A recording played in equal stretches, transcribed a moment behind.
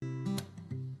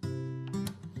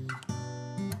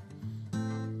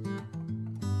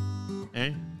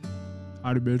Hey,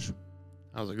 Howdy, bitch.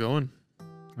 how's it going?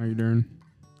 How you doing?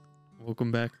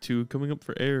 Welcome back to Coming Up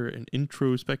for Air, an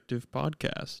introspective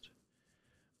podcast.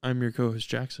 I'm your co-host,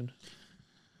 Jackson.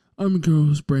 I'm your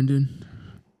co-host, Brendan.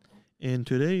 And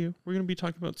today, we're going to be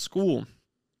talking about school.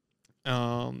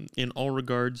 In all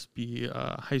regards, be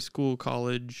high school,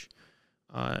 college,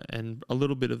 and a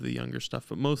little bit of the younger stuff,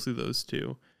 but mostly those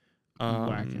two.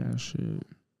 Whack ass shit.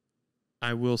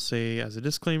 I will say, as a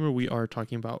disclaimer, we are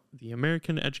talking about the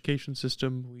American education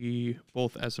system. We,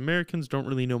 both as Americans, don't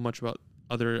really know much about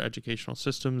other educational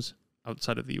systems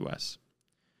outside of the U.S.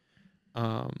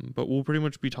 But we'll pretty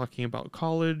much be talking about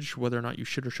college, whether or not you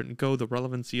should or shouldn't go, the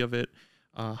relevancy of it,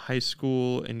 high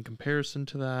school in comparison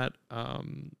to that,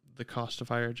 the cost of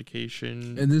higher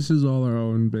education. And this is all our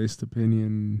own based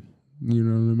opinion. You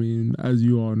know what I mean? As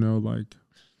you all know, like,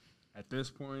 at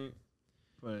this point,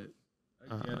 but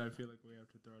again, I feel like we have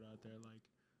to throw it out there. Like,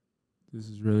 this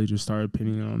is really just our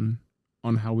opinion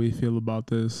on how we feel about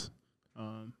this.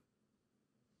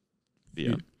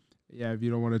 Yeah. If you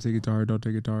don't want to take it to heart, don't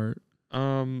take it to heart.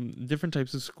 Different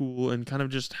types of school and kind of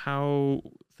just how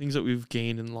things that we've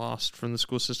gained and lost from the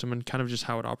school system and kind of just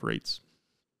how it operates.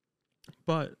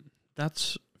 But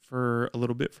that's for a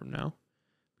little bit from now,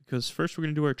 because first we're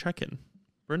going to do our check-in.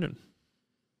 Brendan.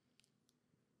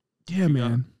 Yeah,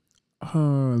 man.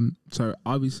 So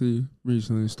obviously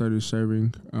recently started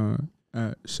serving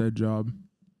at said job.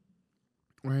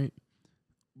 Right?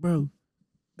 Bro,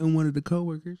 and one of the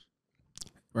coworkers,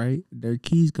 right, their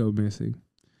keys go missing.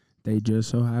 They just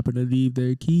so happen to leave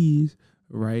their keys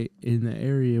right in the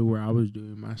area where I was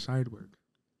doing my side work.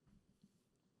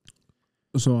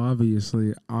 So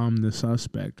obviously I'm the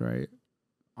suspect, right?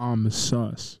 I'm the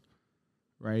sus,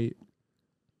 right?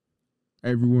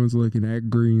 Everyone's looking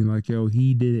at green like, yo,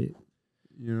 he did it.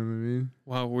 You know what I mean?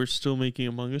 Wow, we're still making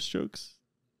Among Us jokes?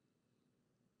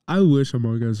 I wish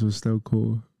Among Us was still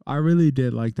cool. I really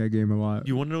did like that game a lot.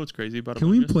 You want to know what's crazy about Can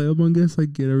Among we Us? play Among Us?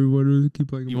 Like, get everyone to keep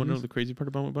playing You want to Among know Us? the crazy part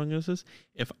about Among Us is?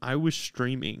 If I was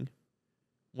streaming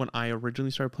when I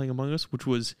originally started playing Among Us, which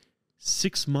was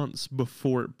 6 months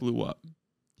before it blew up.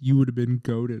 You would have been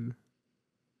goated.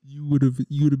 You would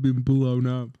have been blown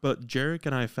up. But Jarek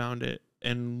and I found it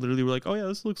and literally were like, oh yeah,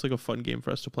 this looks like a fun game for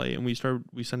us to play. And we sent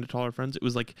it to all our friends. It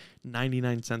was like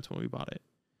 99 cents when we bought it.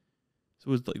 So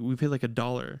it was like, we paid like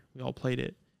 $1. We all played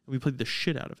it. And we played the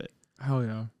shit out of it. Hell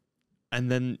yeah. And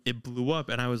then it blew up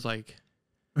and I was like,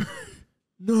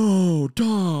 no,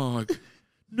 dog.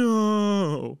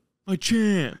 No. My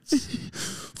chance.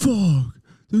 Fuck.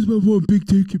 This is my one big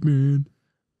ticket, man.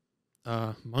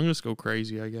 Among Us go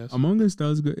crazy, I guess. Among Us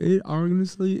does good. It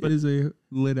honestly is a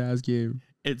lit ass game.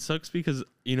 It sucks because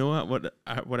you know what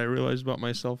I realized about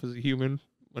myself as a human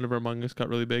whenever Among Us got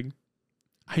really big?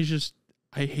 I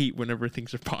hate whenever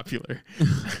things are popular.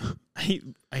 I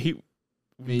hate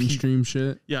Mainstream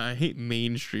shit. Yeah, I hate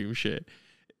mainstream shit.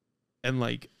 And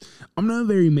like, I'm not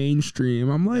very mainstream.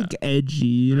 I'm like edgy,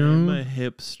 you know? I'm a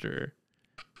hipster.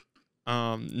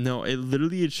 No,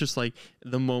 it's just like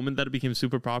the moment that it became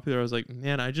super popular, I was like,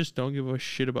 man, I just don't give a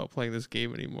shit about playing this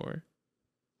game anymore.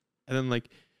 And then like,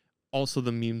 also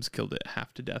the memes killed it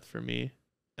half to death for me.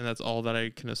 And that's all that I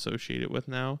can associate it with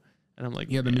now. And I'm like,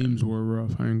 Yeah, the man, memes were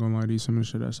rough. I ain't gonna lie to you. Some of the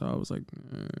shit I saw, I was like,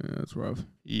 that's rough.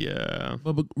 Yeah.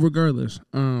 But regardless,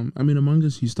 I mean, Among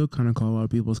Us, you still kind of call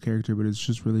out people's character, but it's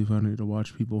just really funny to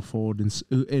watch people fold. And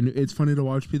it's funny to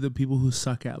watch the people who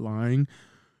suck at lying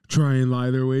try and lie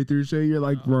their way through shit. You're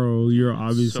like, bro, you're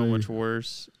obviously so much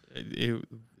worse. It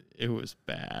was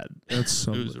bad. That's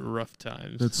so. It was rough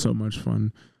times. That's so much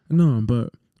fun. No,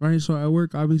 but right. So at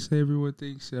work, obviously, everyone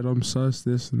thinks that I'm sus,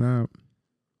 this and that.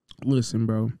 Listen,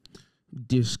 bro.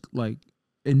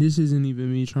 And this isn't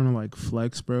even me trying to like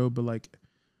flex, bro. But like,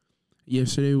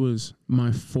 yesterday was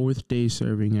my 4th day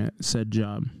serving at said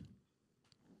job.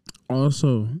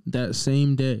 Also, that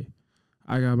same day,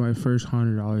 I got my first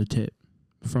 $100 tip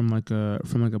from like a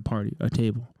party, a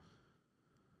table.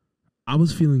 I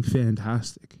was feeling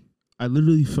fantastic. I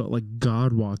literally felt like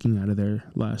God walking out of there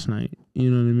last night. You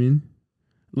know what I mean?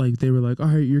 Like, they were like, all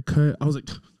right, you're cut. I was like,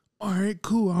 all right,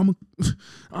 cool. I'm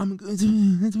going to,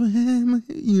 you know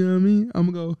what I mean?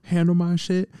 I'm going to go handle my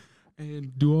shit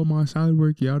and do all my side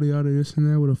work, yada, yada, this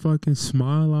and that, with a fucking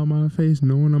smile on my face,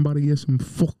 knowing I'm about to get some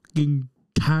fucking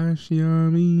cash, you know what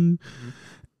I mean? Mm-hmm.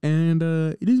 And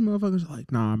these motherfuckers are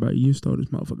like, nah, bro, you stole this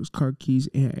motherfucker's car keys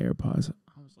and AirPods.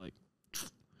 I was like,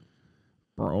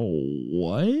 bro,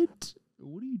 what?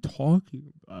 What are you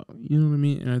talking about? You know what I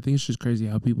mean? And I think it's just crazy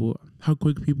how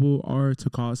quick people are to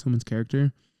call out someone's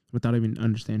character without even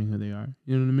understanding who they are.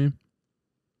 You know what I mean?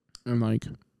 And like,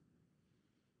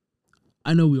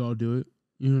 I know we all do it.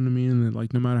 You know what I mean? And then,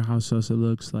 like, no matter how sus it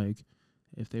looks, like,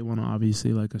 if they want to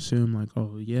obviously, like, assume, like,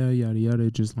 oh, yeah, yada, yada,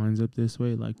 it just lines up this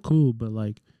way, like, cool. But,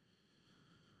 like,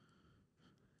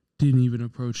 didn't even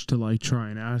approach to, like, try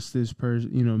and ask this person,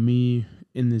 you know, me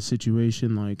in this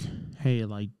situation, like, hey,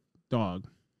 like, dog,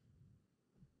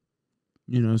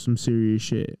 you know, some serious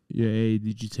shit. Yeah, hey,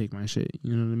 did you take my shit?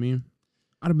 You know what I mean?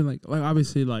 I'd have been like,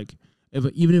 obviously, like,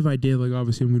 even if I did, like,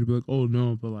 obviously, I'm gonna be like, oh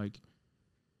no, but like,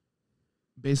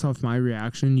 based off my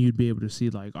reaction, you'd be able to see,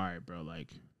 like, all right, bro, like,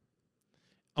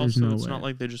 there's Also, no it's way. not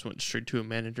like they just went straight to a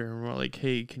manager and were like,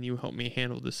 hey, can you help me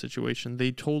handle this situation?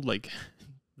 They told, like,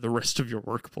 the rest of your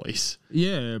workplace.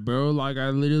 Yeah, bro. Like, I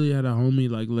literally had a homie,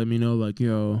 like, let me know, like,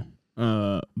 yo,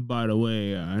 by the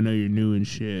way, I know you're new and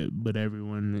shit, but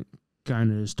everyone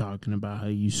kind of is talking about how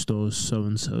you stole so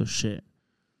and so shit.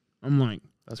 I'm like,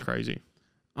 That's crazy.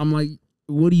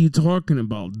 what are you talking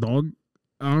about, dog?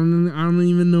 I don't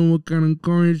even know what kind of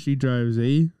car she drives,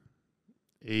 eh?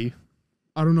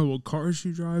 I don't know what car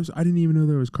she drives. I didn't even know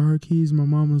there was car keys. My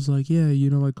mom was like, yeah, you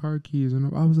know, like, car keys.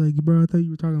 And I was like, bro, I thought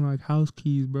you were talking like house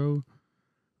keys, bro.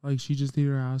 Like, she just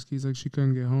needed her house keys. Like, she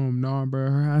couldn't get home. Nah,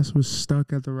 bro, her ass was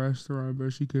stuck at the restaurant, bro.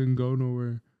 She couldn't go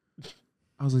nowhere.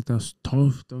 I was like, that's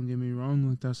tough. Don't get me wrong.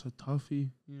 Like, that's a toughie.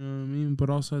 You know what I mean?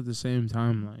 But also at the same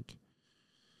time, like,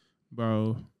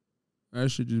 bro,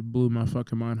 that shit just blew my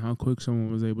fucking mind how quick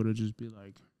someone was able to just be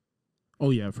like,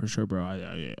 oh, yeah, for sure, bro.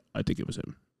 I think it was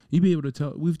him. You'd be able to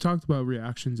tell. We've talked about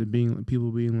reactions and being like, people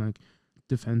being like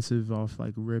defensive off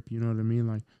like rip. You know what I mean?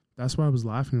 Like, that's why I was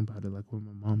laughing about it. Like, with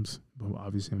my moms, but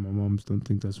obviously my moms don't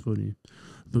think that's funny.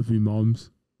 Love you,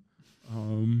 moms. I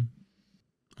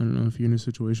don't know if you're in a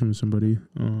situation with somebody,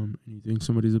 and you think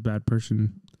somebody's a bad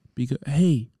person because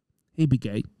hey, big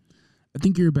guy, I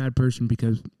think you're a bad person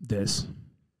because this,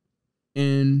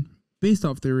 and based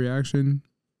off their reaction,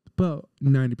 about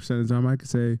 90% of the time, I could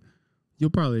say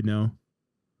you'll probably know.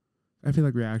 I feel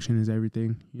like reaction is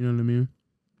everything. You know what I mean?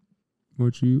 I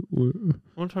want to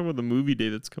talk about the movie day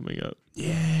that's coming up.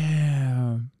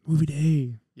 Yeah, movie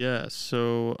day. Yeah,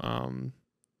 so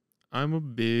I'm a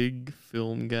big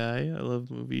film guy. I love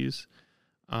movies.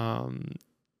 And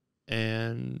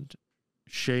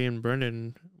Shay and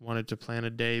Brendan wanted to plan a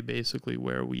day basically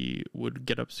where we would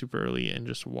get up super early and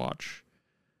just watch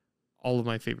all of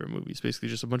my favorite movies. Basically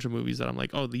just a bunch of movies that I'm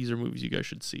like, oh, these are movies you guys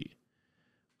should see.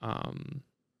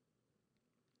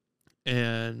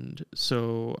 And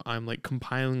so I'm like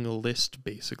compiling a list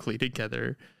basically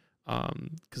together,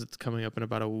 because it's coming up in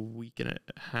about a week and a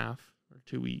half or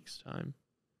 2 weeks time.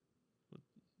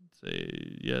 Let's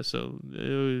say, yeah, so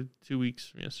 2 weeks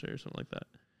from yesterday or something like that.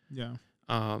 Yeah.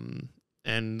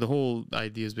 And the whole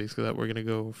idea is basically that we're gonna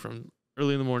go from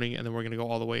early in the morning and then we're gonna go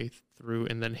all the way through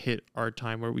and then hit our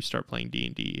time where we start playing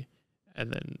D&D,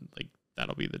 and then like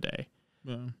that'll be the day.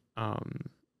 Yeah.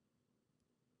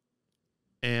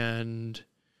 And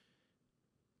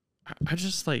I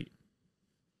just like,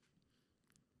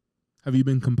 have you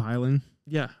been compiling?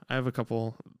 Yeah, I have a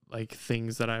couple like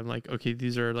things that I'm like, okay,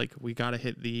 these are like, we gotta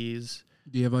hit these.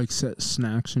 Do you have like set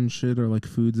snacks and shit or like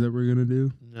foods that we're gonna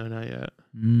do? No, not yet.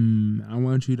 I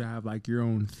want you to have like your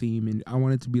own theme, and I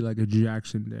want it to be like a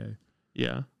Jackson Day.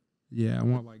 Yeah. Yeah, I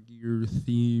want like your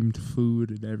themed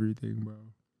food and everything, bro.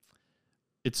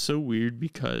 It's so weird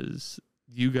because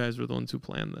you guys were the ones who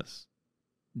planned this.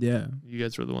 Yeah. You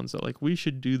guys were the ones that like, we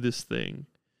should do this thing.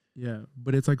 Yeah,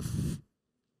 but it's like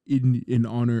in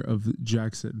honor of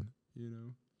Jackson, you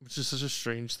know? Which is such a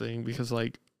strange thing because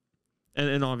like,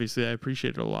 and obviously I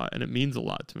appreciate it a lot and it means a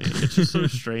lot to me. It's just so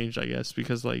strange, I guess,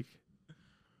 because like,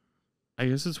 I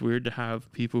guess it's weird to have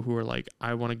people who are like,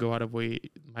 I want to go out of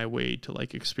my way to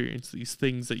like experience these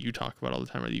things that you talk about all the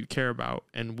time or that you care about,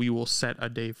 and we will set a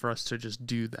day for us to just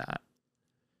do that.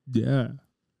 Yeah.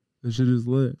 That shit is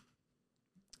lit.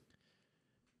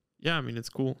 Yeah, I mean, it's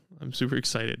cool. I'm super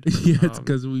excited. Yeah, it's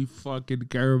because we fucking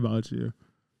care about you.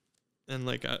 And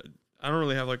like, I don't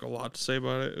really have like a lot to say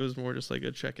about it. It was more just like a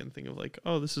check-in thing of like,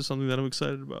 oh, this is something that I'm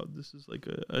excited about. This is like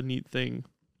a neat thing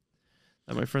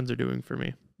that my friends are doing for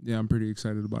me. Yeah, I'm pretty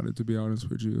excited about it, to be honest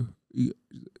with you.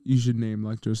 You should name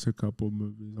like just a couple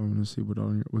movies. I want to see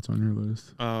what's on your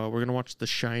list. We're going to watch The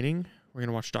Shining. We're going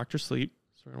to watch Dr. Sleep.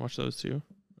 So we're going to watch those two.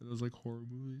 Are those like horror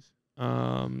movies?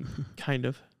 Kind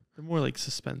of. They're more like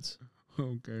suspense.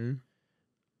 Okay.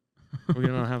 We're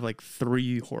going to have like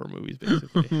 3 horror movies,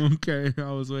 basically. Okay,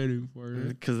 I was waiting for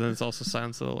it. Because then it's also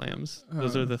Silence of the Lambs.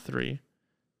 Those are the 3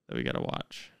 that we got to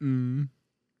watch.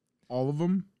 All of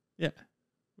them? Yeah.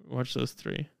 Watch those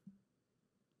 3.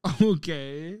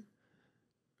 Okay.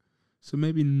 So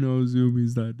maybe no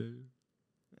zoomies that day.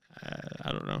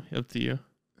 I don't know. Up to you.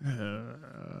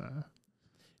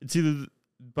 It's either...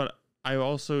 But I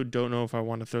also don't know if I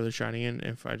want to throw The Shining in,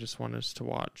 if I just want us to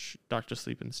watch Doctor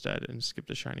Sleep instead and skip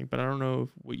The Shining. But I don't know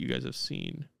what you guys have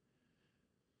seen.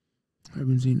 I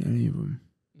haven't seen any of them.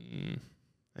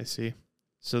 I see.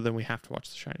 So then we have to watch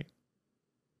The Shining.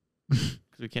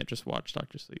 Because we can't just watch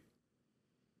Doctor Sleep.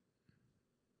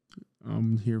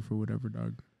 I'm here for whatever,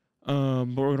 dog. But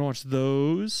we're going to watch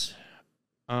those.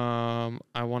 I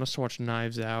want us to watch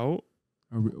Knives Out.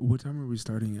 What time are we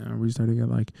starting at? Are we starting at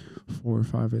like 4 or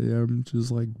 5 a.m.?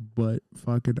 Just like butt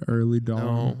fucking early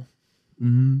dawn?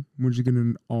 No. We're just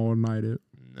gonna all night it.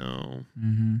 No.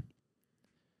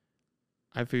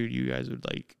 I figured you guys would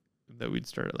like that we'd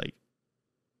start at like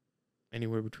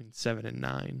anywhere between 7 and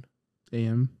 9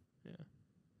 a.m. Yeah.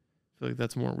 I feel like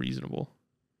that's more reasonable.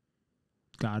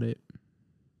 Got it.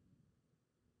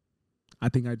 I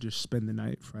think I just spend the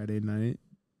night Friday night.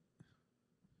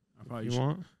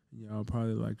 Yeah, I'll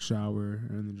probably like shower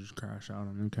and then just crash out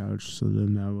on the couch. So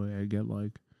then that way I get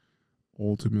like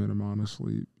ultimate amount of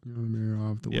sleep. You know what I mean?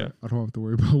 I don't have to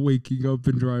worry about waking up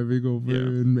and driving over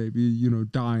and maybe,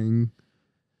 dying.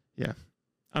 Yeah.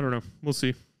 I don't know. We'll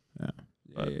see. Yeah.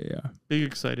 Big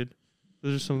excited.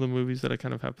 Those are some of the movies that I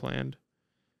kind of have planned.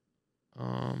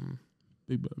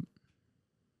 Big bub.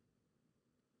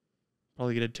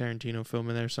 Probably get a Tarantino film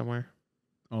in there somewhere.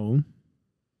 Oh.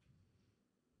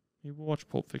 Maybe we'll watch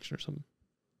Pulp Fiction or something.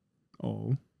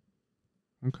 Oh.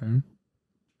 Okay.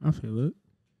 I feel it.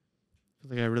 I feel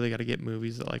like I really got to get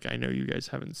movies that like I know you guys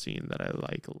haven't seen that I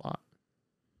like a lot.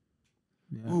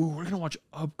 Yeah. Ooh, we're gonna watch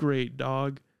Upgrade,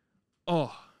 dog.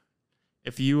 Oh,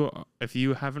 if you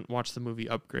haven't watched the movie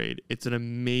Upgrade, it's an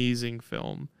amazing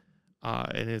film,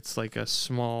 and it's like it was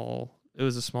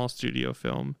a small studio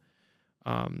film,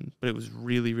 but it was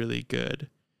really, really good.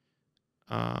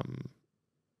 To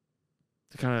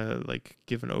kind of like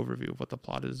give an overview of what the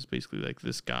plot is, basically like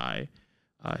this guy,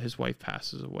 his wife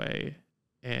passes away,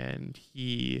 and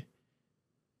he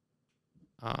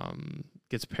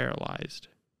gets paralyzed.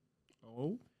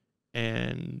 Oh.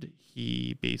 And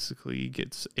he basically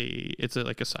gets it's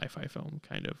like a sci-fi film,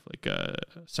 kind of like a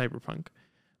cyberpunk.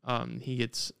 He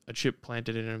gets a chip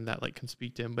planted in him that like can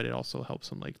speak to him, but it also helps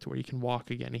him like to where he can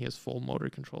walk again. He has full motor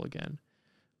control again.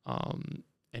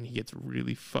 And he gets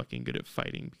really fucking good at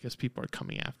fighting because people are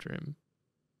coming after him.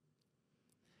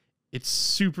 It's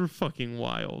super fucking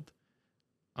wild.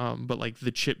 But like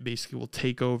the chip basically will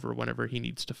take over whenever he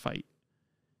needs to fight.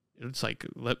 It's like,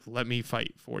 let me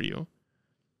fight for you.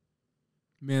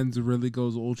 Man's really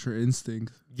goes Ultra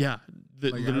Instinct. Yeah.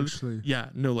 Like actually. Yeah,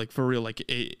 no, like for real. Like,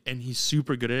 and he's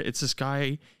super good at it. It's this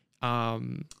guy.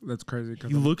 That's crazy.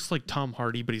 He looks like Tom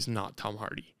Hardy, but he's not Tom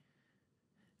Hardy.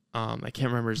 I can't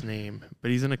remember his name,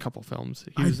 but he's in a couple films.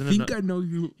 I know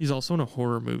you. He's also in a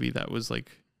horror movie that was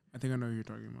like. I think I know who you're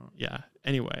talking about. Yeah.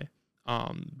 Anyway,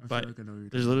 but like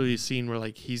there's literally a scene where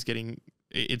like he's getting.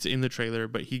 It's in the trailer,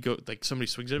 but he like somebody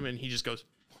swings at him and he just goes.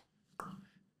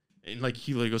 And like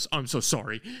he goes, I'm so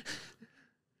sorry.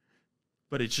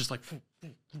 But it's just like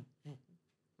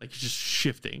he's just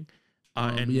shifting.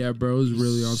 And yeah, bro's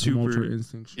really on some Ultra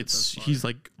Instinct shit. He's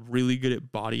like really good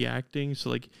at body acting, so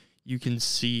like you can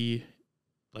see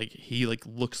like he like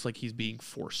looks like he's being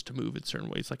forced to move in certain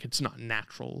ways. Like it's not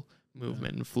natural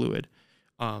movement and fluid.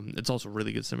 It's also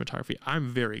really good cinematography.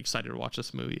 I'm very excited to watch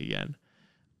this movie again.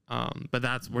 But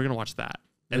we're gonna watch that.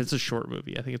 And it's a short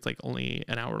movie. I think it's like only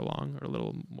an hour long or a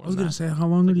little more. I was gonna say, how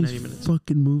long are these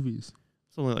fucking movies?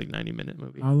 It's only like 90-minute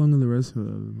movie. How long are the rest of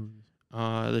the other movies?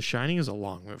 The Shining is a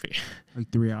long movie.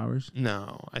 Like 3 hours?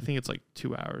 No, I think it's like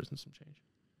 2 hours and some change.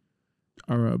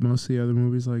 Are most of the other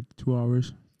movies like 2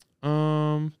 hours?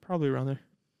 Probably around there.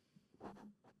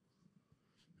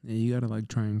 Yeah, you gotta like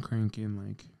try and crank in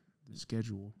like the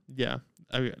schedule. Yeah,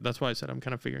 that's why I said I'm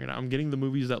kind of figuring it out. I'm getting the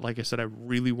movies that, like I said, I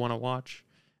really want to watch,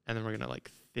 and then we're gonna like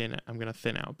I'm gonna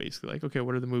thin out basically. Like, okay,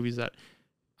 what are the movies that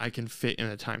I can fit in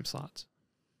the time slots?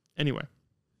 Anyway,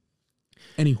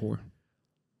 any whore.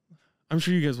 I'm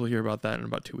sure you guys will hear about that in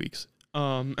about 2 weeks.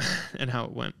 And how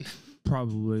it went.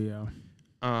 Probably, yeah.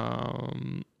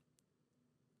 But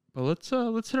let's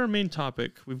hit our main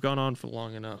topic. We've gone on for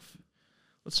long enough.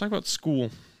 Let's talk about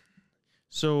school.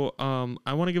 So,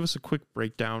 I want to give us a quick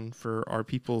breakdown for our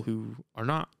people who are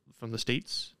not from the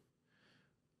States.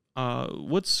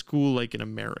 What's school like in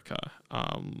America?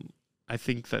 I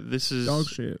think that this is dog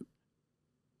shit.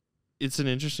 It's an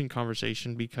interesting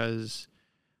conversation because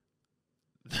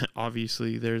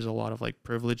obviously there's a lot of like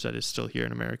privilege that is still here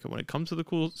in America when it comes to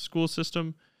the school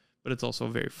system, but it's also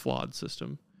a very flawed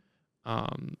system.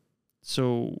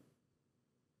 So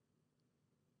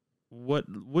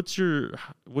what's your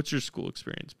school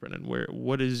experience, Brennan?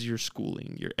 What is your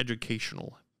schooling, your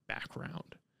educational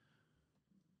background?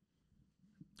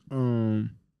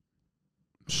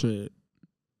 Shit.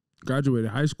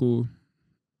 Graduated high school.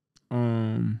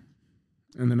 And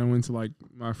then I went to like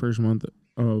my first month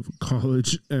of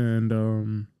college, and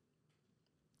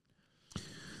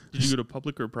Did you go to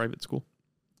public or private school?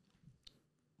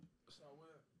 so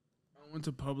I went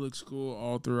to public school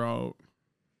all throughout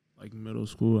like middle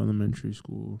school, elementary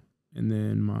school, and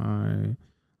then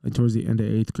towards the end of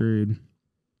 8th grade,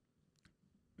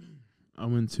 I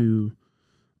went to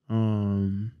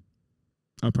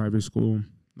a private school,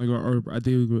 like or I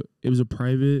think it was a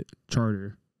private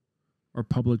charter or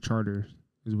public charter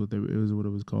is what it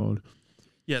was called.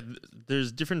 Yeah,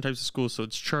 there's different types of schools, so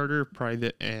it's charter,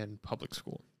 private, and public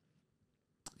school.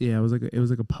 Yeah, it was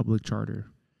like a public charter.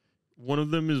 One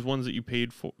of them is ones that you pay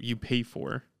for.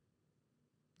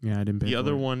 Yeah, I didn't pay. The for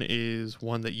other it. one is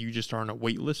one that you just are on a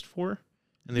wait list for,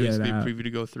 and they Yeah, basically that. preview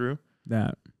to go through.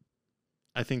 That.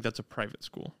 I think that's a private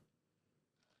school.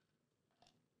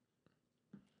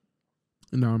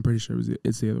 No, I'm pretty sure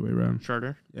it's the other way around.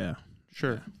 Charter? Yeah.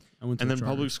 Sure. Yeah. I went to And a then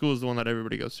charter. public school is the one that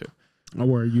everybody goes to. I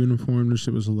wore a uniform. This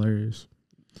shit was hilarious.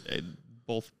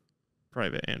 Both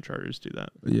private and charters do that.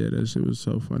 Yeah, that shit was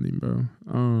so funny, bro.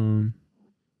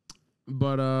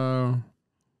 But I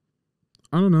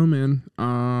don't know, man.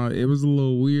 It was a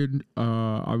little weird.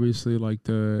 Obviously, like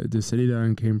the city that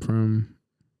I came from,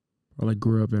 or like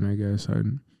grew up in, I guess.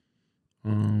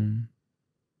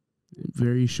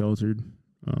 Very sheltered.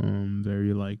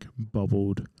 Very like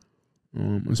bubbled.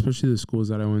 Especially the schools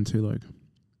that I went to, like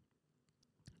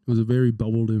it was a very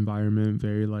bubbled environment.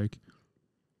 Very like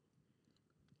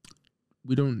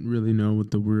we don't really know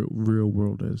what the real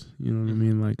world is. You know what I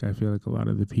mean? Like I feel like a lot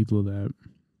of the people that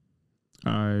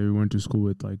I went to school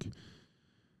with, like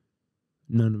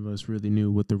none of us really knew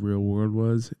what the real world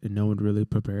was, and no one really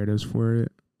prepared us for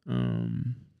it.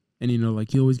 And you know,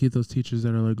 like you always get those teachers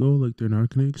that are like, oh, like they're not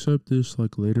gonna accept this,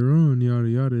 like later on, yada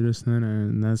yada, this and that,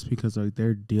 and that's because like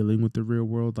they're dealing with the real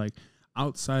world. Like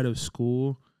outside of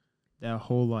school, that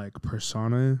whole like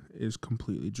persona is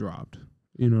completely dropped.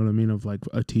 You know what I mean? Of like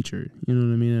a teacher. You know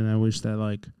what I mean? And I wish that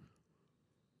like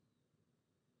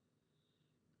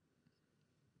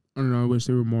I don't know, I wish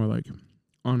they were more like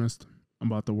honest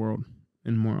about the world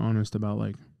and more honest about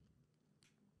like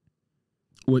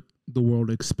what the world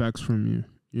expects from you.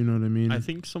 You know what I mean? I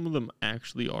think some of them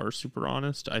actually are super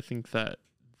honest. I think that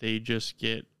they just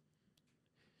get...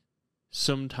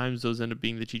 Sometimes those end up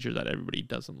being the teacher that everybody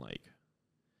doesn't like,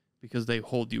 because they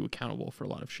hold you accountable for a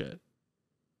lot of shit.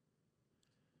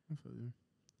 I feel you.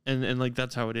 And like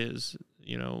that's how it is.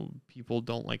 You know, people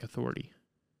don't like authority.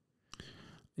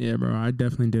 Yeah, bro. I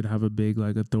definitely did have a big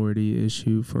like authority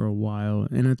issue for a while.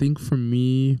 And I think for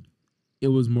me, it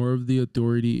was more of the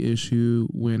authority issue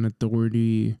when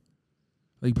authority,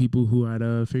 like people who had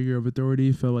a figure of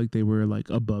authority felt like they were like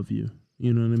above you.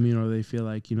 You know what I mean? Or they feel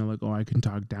like, you know, like, oh, I can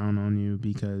talk down on you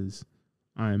because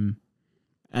I'm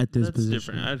at this That's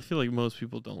position. different. I feel like most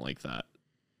people don't like that.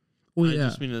 Well, I yeah.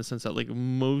 just mean in the sense that like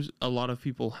a lot of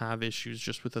people have issues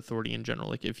just with authority in general.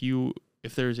 Like if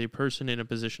there's a person in a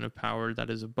position of power that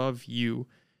is above you,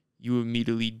 you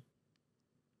immediately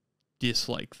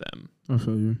dislike them. I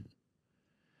feel you.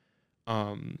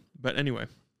 But anyway,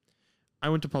 I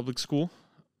went to public school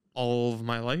all of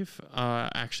my life.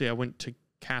 Actually, I went to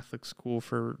Catholic school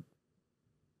for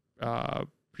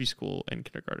preschool and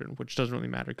kindergarten, which doesn't really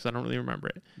matter because I don't really remember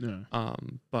it. Yeah.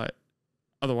 But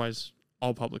otherwise,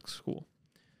 all public school.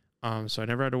 So I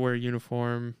never had to wear a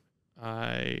uniform.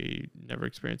 I never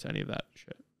experienced any of that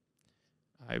shit.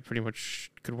 I pretty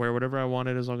much could wear whatever I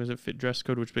wanted as long as it fit dress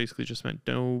code, which basically just meant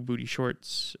no booty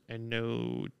shorts and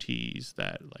no tees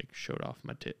that like showed off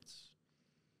my tits.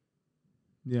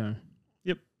 Yeah.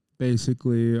 Yep.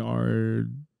 Basically, our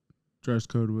dress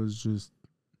code was just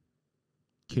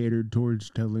catered towards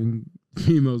telling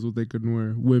females what they couldn't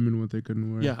wear, women what they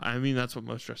couldn't wear. Yeah, I mean that's what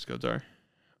most dress codes are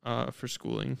for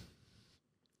schooling.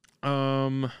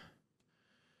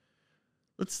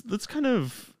 Let's kind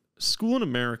of school in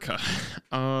America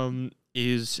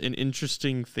is an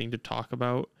interesting thing to talk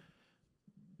about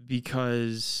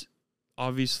because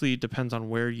obviously it depends on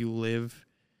where you live.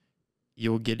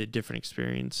 You'll get a different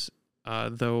experience.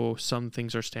 Though some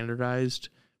things are standardized,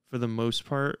 for the most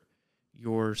part,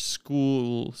 your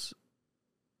school's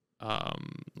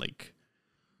like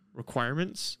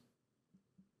requirements,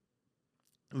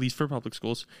 at least for public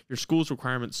schools, your school's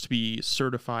requirements to be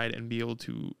certified and be able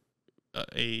to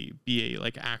be a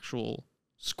like actual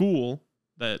school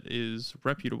that is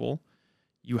reputable,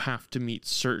 you have to meet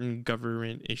certain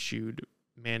government issued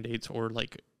mandates or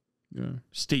like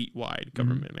statewide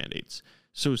government mandates.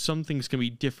 So some things can be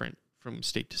different from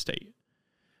state to state,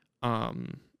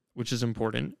 which is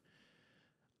important.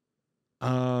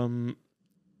 I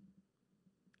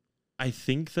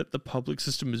think that the public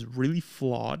system is really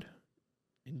flawed.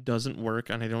 It doesn't work,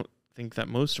 and I don't think that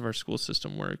most of our school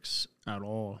system works at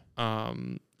all.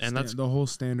 And that's the whole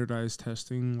standardized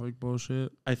testing like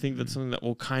bullshit. I think that's something that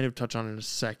we'll kind of touch on in a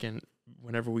second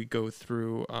whenever we go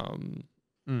through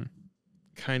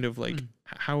kind of like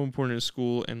how important is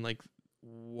school and like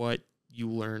what you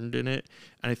learned in it.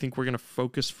 And I think we're going to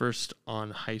focus first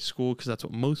on high school because that's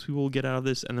what most people will get out of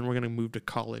this, and then we're going to move to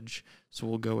college, so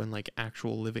we'll go in like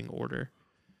actual living order.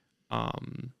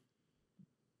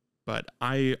 But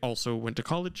I also went to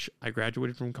college. I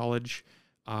graduated from college,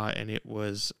 and it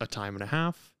was a time and a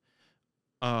half.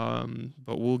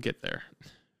 But we'll get there.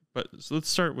 But so let's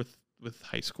start with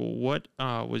high school. What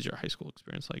was your high school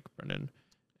experience like, Brendan?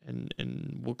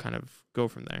 And we'll kind of go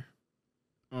from there.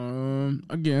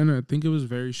 Again, I think it was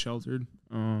very sheltered.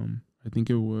 I think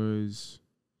it was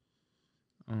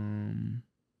I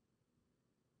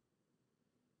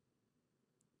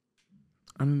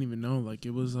don't even know. Like,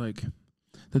 it was like,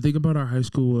 the thing about our high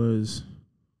school was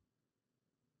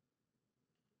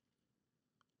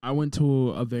I went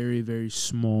to a very, very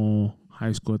small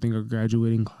high school. I think our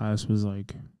graduating class was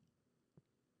like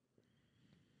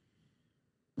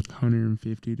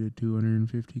 150 to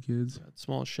 250 kids. That's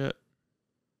small shit.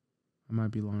 I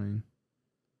might be lying.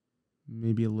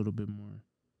 Maybe a little bit more.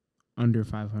 Under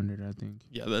 500, I think.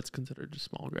 Yeah, that's considered a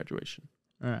small graduation.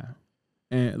 Yeah.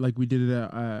 And like we did it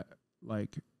at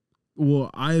like, well,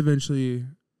 I eventually,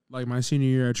 like my senior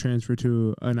year, I transferred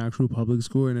to an actual public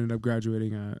school and ended up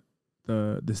graduating at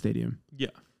the stadium.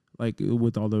 Yeah. Like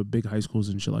with all the big high schools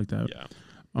and shit like that. Yeah.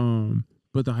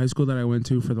 But the high school that I went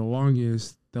to for the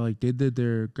longest, they did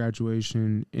their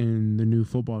graduation in the new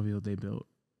football field they built.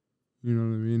 You know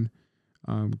what I mean?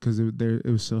 Because it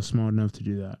was so small enough to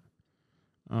do that.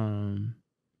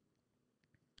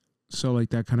 So like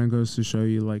that kind of goes to show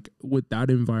you, like, with that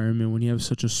environment, when you have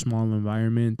such a small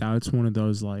environment, that's one of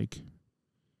those like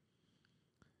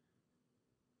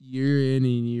year in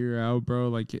and year out, bro,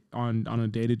 like on a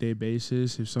day-to-day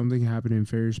basis, if something happened in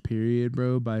first period,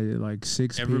 bro, by like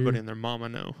everybody and their mama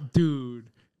know, dude,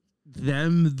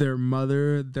 them, their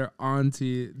mother, their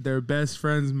auntie, their best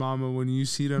friend's mama, when you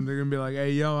see them, they're gonna be like,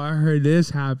 hey, yo, I heard this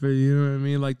happen. You know what I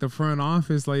mean? Like the front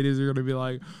office ladies are gonna be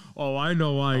like, oh, I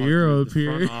know why you're up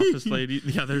here. Front office lady,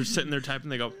 yeah, they're sitting there typing,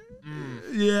 they go,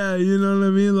 yeah, you know what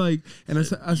I mean? Like, and I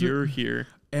you're here.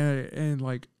 And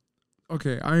like,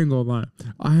 okay, I ain't gonna lie,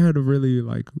 I had to really,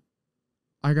 like,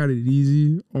 I got it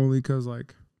easy only because,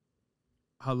 like,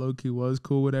 how low-key was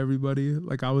cool with everybody.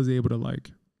 Like, I was able to,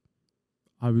 like,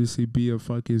 obviously be a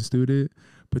fucking student,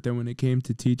 but then when it came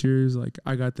to teachers, like,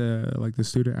 I got the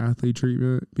student athlete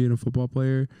treatment being a football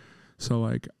player. So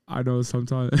like, I know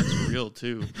sometimes it's real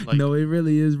too. Like, no, it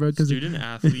really is, bro. Student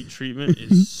athlete treatment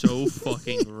is so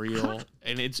fucking real,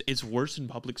 and it's worse in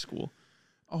public school.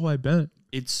 Oh, I bet.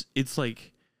 It's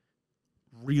like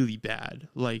really bad.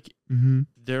 Like,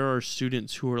 there are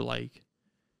students who are like,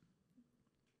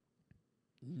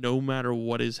 no matter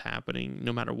what is happening,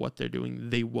 no matter what they're doing,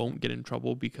 they won't get in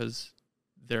trouble because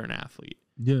they're an athlete.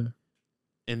 Yeah.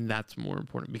 And that's more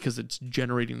important because it's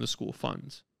generating the school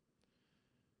funds.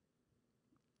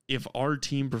 If our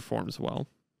team performs well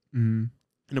in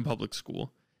a public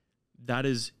school, that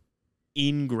is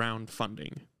in-ground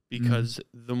funding because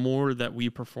the more that we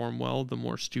perform well, the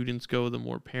more students go, the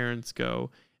more parents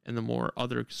go, and the more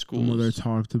other schools... The more they're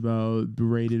talked about,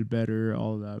 rated better,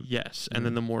 all that. Yes, and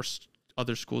then the more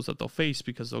other schools that they'll face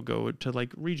because they'll go to like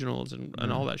regionals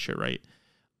and all that shit, right?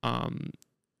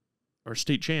 Or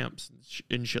state champs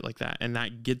and shit like that, and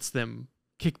that gets them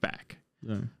kickback.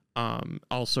 Yeah.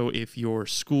 Also, if your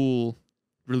school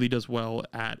really does well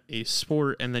at a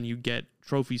sport and then you get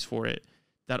trophies for it,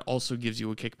 that also gives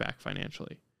you a kickback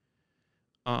financially.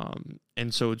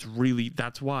 And so it's really,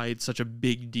 that's why it's such a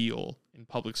big deal in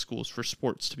public schools for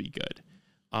sports to be good.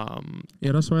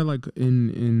 Yeah, that's why, like,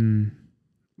 in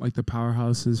like the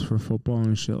powerhouses for football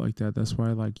and shit like that, that's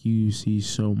why, like, you see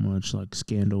so much, like,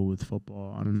 scandal with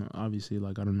football. I don't know, obviously,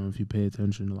 like, I don't know if you pay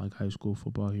attention to, like, high school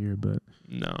football here, but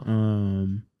no.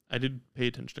 I did pay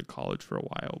attention to college for a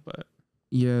while, but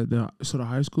yeah, so the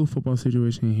high school football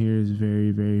situation here is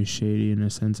very, very shady in a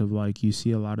sense of, like, you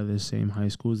see a lot of the same high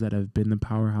schools that have been the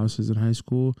powerhouses in high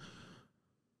school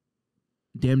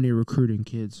damn near recruiting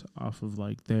kids off of,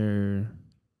 like, their,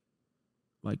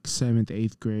 like, 7th,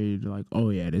 8th grade, like, oh,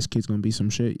 yeah, this kid's gonna be some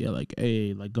shit. Yeah, like,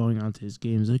 hey, like, going out to his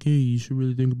games, like, hey, you should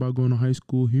really think about going to high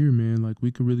school here, man. Like,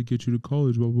 we could really get you to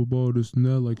college, blah, blah, blah, this and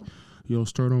that. Like, you'll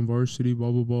start on varsity,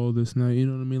 blah, blah, blah, this and that. You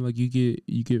know what I mean? Like, you get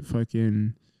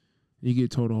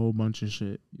told a whole bunch of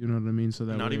shit. You know what I mean? So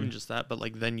that not even just that, but,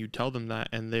 like, then you tell them that,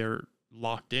 and they're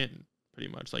locked in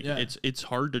pretty much. Like Yeah. it's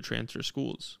hard to transfer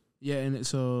schools. Yeah, and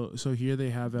so here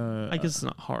they have I guess it's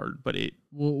not hard, but it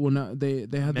well not they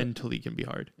had mentally can be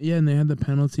hard. and they had the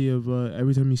penalty of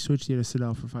every time you switch, you had to sit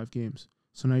out for 5 games.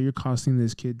 So now you're costing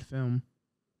this kid film.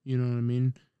 You know what I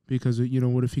mean? Because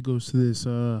what if he goes to this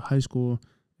high school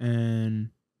and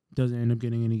doesn't end up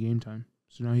getting any game time?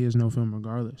 So now he has no film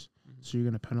regardless. Mm-hmm. So you're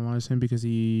gonna penalize him because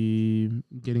he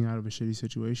getting out of a shitty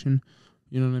situation.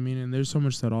 You know what I mean? And there's so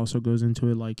much that also goes into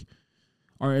it. Like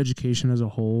our education as a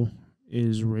whole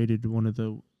is rated one of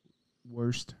the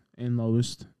worst and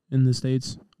lowest in the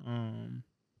States.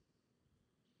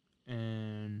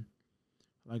 And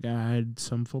like I had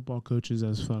some football coaches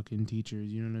as fucking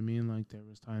teachers, you know what I mean? Like there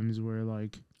was times where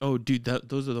like, oh dude,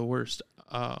 those are the worst.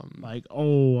 like,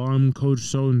 oh, I'm coach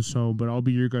so and so, but I'll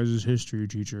be your guys' history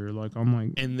teacher. Like I'm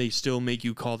like, and they still make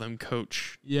you call them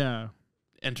coach. yeah.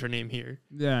 Enter name here.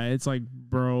 Yeah, it's like,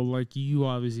 bro, like you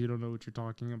obviously don't know what you're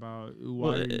talking about.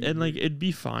 Well, and like it'd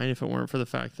be fine if it weren't for the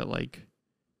fact that like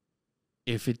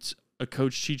if it's a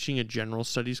coach teaching a general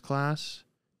studies class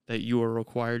that you are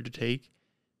required to take,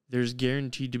 there's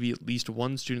guaranteed to be at least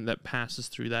one student that passes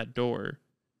through that door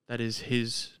that is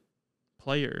his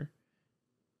player.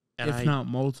 And if not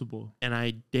multiple. And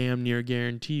I damn near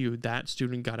guarantee you that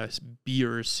student got a B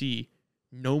or a C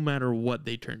no matter what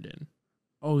they turned in.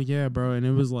 Oh, yeah, bro. And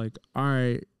it was like, all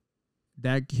right,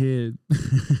 that kid,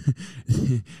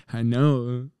 I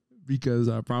know because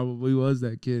I probably was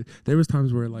that kid. There was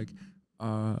times where like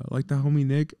the homie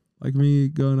Nick, like me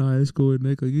going to high school with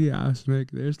Nick, like you asked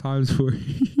Nick, there's times where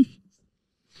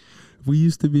we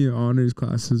used to be in honors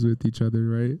classes with each other,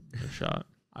 right? No shot.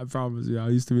 I promise you, I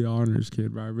used to be an honors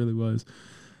kid, bro. I really was.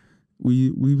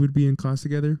 We would be in class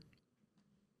together.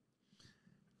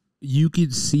 You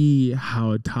could see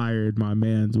how tired my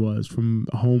man's was from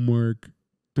homework,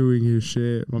 doing his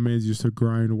shit. My man's used to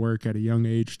grind work at a young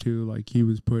age too. Like he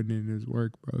was putting in his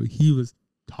work, bro. He was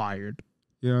tired.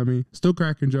 You know what I mean? Still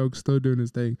cracking jokes, still doing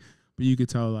his thing. But you could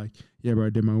tell, like, yeah, bro, I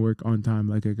did my work on time.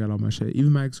 Like, I got all my shit.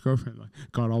 Even my ex-girlfriend, like,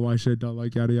 got all my shit done,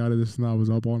 like, yada, yada, this and that. I was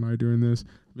up all night doing this.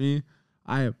 Me,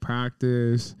 I have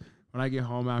practice. When I get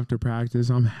home after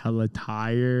practice, I'm hella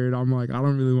tired. I'm like, I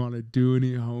don't really want to do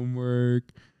any homework.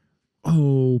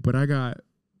 Oh, but I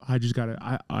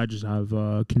just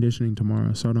have conditioning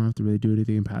tomorrow, so I don't have to really do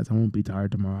anything in pads. I won't be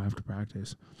tired tomorrow after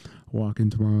practice. I walk in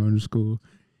tomorrow into school.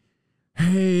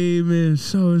 Hey, miss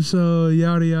so-and-so,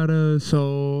 yada, yada.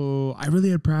 So I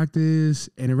really had practice,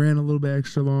 and it ran a little bit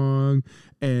extra long,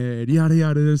 and yada,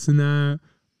 yada, this and that.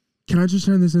 Can I just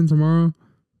turn this in tomorrow?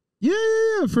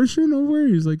 Yeah, for sure, no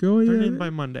worries. Like, oh, yeah. Turn in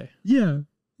by Monday. Yeah.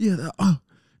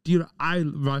 Dude,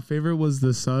 my favorite was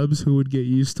the subs who would get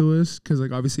used to us, because,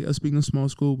 like, obviously, us being a small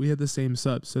school, we had the same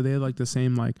subs. So they had, like, the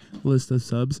same, like, list of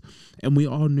subs, and we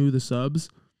all knew the subs,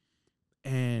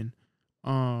 and,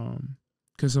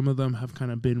 because some of them have kind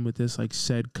of been with this, like,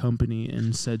 said company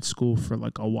and said school for,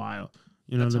 like, a while.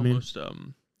 You know what I mean?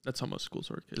 That's how most schools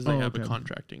work, is they have a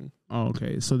contracting. Oh,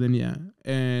 okay. So then, yeah.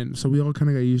 And so we all kind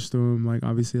of got used to them. Like,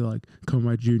 obviously, like, come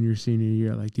my junior, senior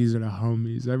year, like, these are the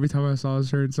homies. Every time I saw a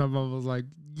certain stuff, I was like,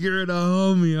 you're the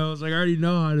homie. I was like, I already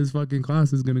know how this fucking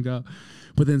class is going to go.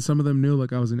 But then some of them knew,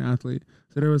 like, I was an athlete.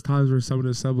 So there was times where some of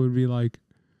the sub would be like,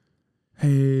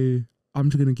 hey, I'm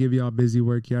just going to give y'all busy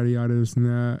work, yada, yada, this and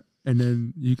that. And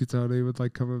then you could tell they would,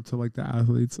 like, come up to, like, the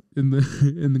athletes in the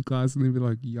in the class, and they'd be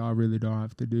like, y'all really don't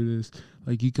have to do this.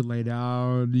 Like, you could lay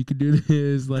down, you could do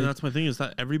this. Like, and that's my thing, is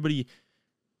that everybody,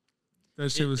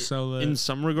 that shit was so lit. In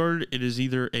some regard, it is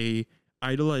either a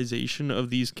idolization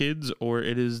of these kids, or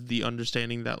it is the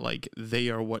understanding that, like, they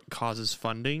are what causes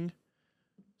funding.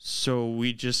 So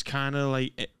we just kind of,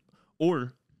 like,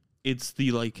 or it's the,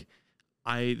 like,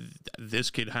 this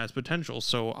kid has potential,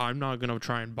 so I'm not going to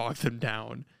try and bog them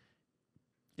down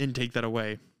and take that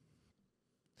away.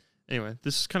 Anyway,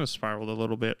 this is kind of spiraled a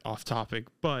little bit off topic,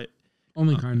 but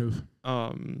only kind of.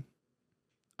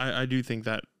 I do think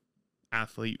that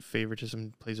athlete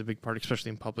favoritism plays a big part, especially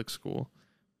in public school.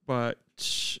 But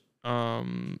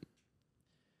as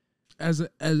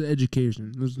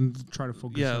education, let's try to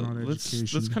focus on education.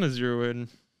 Let's kind of zero in.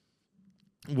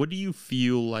 What do you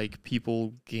feel like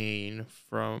people gain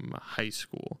from high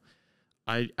school?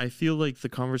 I feel like the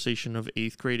conversation of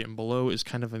 8th grade and below is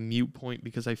kind of a moot point,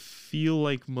 because I feel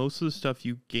like most of the stuff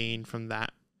you gain from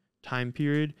that time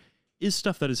period is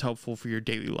stuff that is helpful for your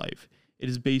daily life. It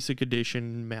is basic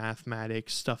addition,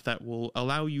 mathematics, stuff that will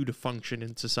allow you to function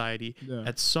in society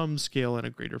at some scale in a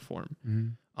greater form.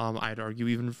 Mm-hmm. I'd argue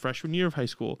even freshman year of high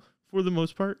school, for the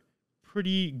most part,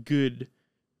 pretty good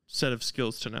set of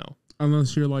skills to know.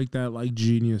 Unless you're like that like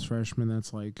genius freshman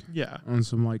that's like Yeah. on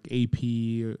some like AP,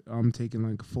 I'm taking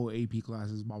like full AP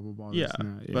classes, blah blah blah. Yeah. this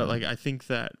and that. But like I think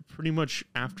that pretty much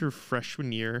after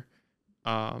freshman year,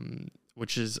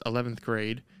 which is 11th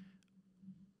grade,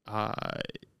 9th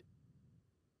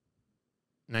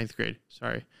grade.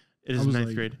 Sorry, it is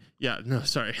 9th grade. Yeah, no,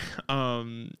 sorry. I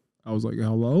was like,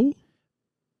 hello.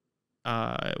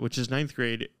 Which is 9th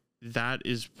grade. That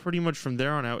is pretty much from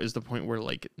there on out is the point where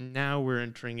like now we're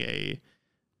entering a.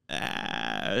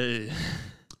 And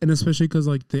especially because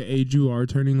like the age you are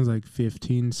turning is like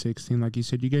 15, 16. Like you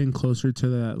said, you're getting closer to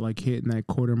that, like hitting that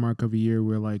quarter mark of a year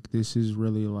where like this is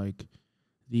really like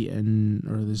the end,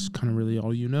 or this is kind of really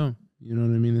all you know. You know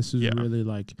what I mean? This is really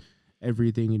like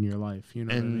everything in your life. You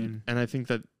know what I mean? And I think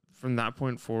that from that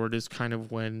point forward is kind of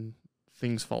when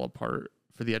things fall apart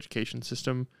for the education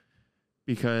system.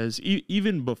 Because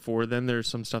even before then, there's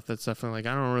some stuff that's definitely like,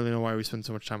 I don't really know why we spend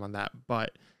so much time on that.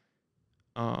 But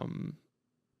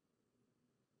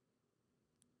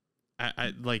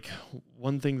I like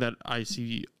one thing that I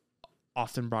see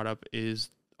often brought up is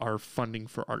our funding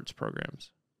for arts programs.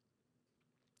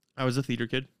 I was a theater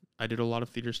kid. I did a lot of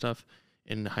theater stuff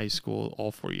in high school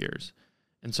all 4 years.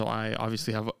 And so I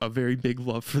obviously have a very big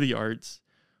love for the arts.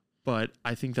 But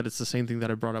I think that it's the same thing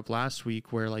that I brought up last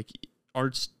week where like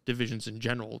arts divisions in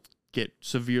general get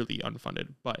severely unfunded.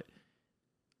 But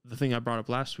the thing I brought up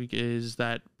last week is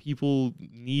that people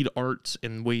need arts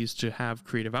and ways to have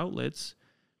creative outlets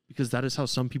because that is how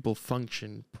some people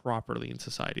function properly in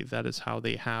society. That is how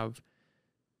they have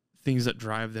things that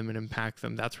drive them and impact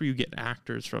them. That's where you get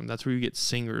actors from. That's where you get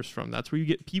singers from. That's where you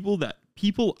get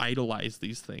people idolize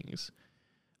these things.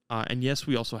 And yes,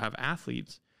 we also have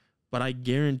athletes. But I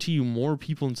guarantee you more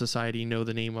people in society know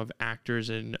the name of actors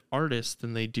and artists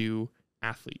than they do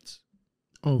athletes.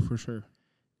 Oh, for sure.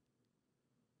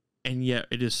 And yet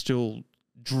it is still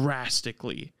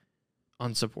drastically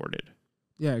unsupported.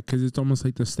 Yeah, because it's almost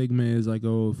like the stigma is like,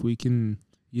 oh, if we can,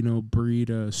 breed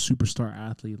a superstar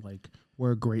athlete, like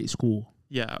we're a great school.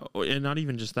 Yeah, and not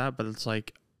even just that, but it's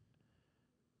like,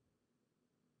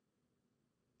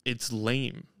 it's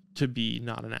lame to be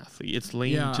not an athlete. It's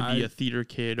lame to be a theater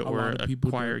kid or a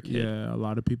choir kid. Yeah, a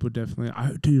lot of people definitely.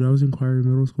 Dude, I was in choir in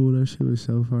middle school. That shit was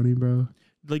so funny, bro.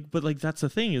 But that's the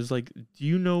thing is like, do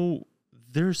you know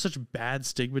there's such bad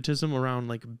stigmatism around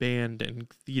like band and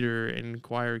theater and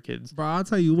choir kids? Bro, I'll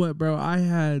tell you what, bro. I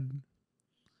had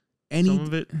some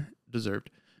of it deserved.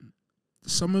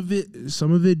 Some of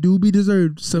it do be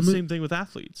deserved. Same thing with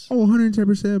athletes. Oh,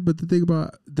 110%. But the thing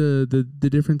about the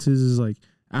difference is like,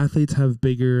 athletes have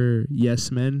bigger yes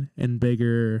men and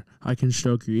bigger I can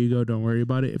stroke your ego, don't worry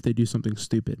about it if they do something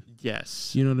stupid.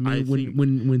 Yes. You know what I mean?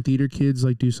 When theater kids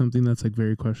like do something that's like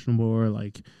very questionable or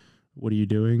like, what are you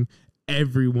doing?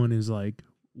 Everyone is like,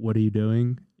 what are you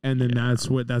doing? And then that's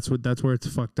where it's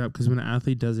fucked up because when an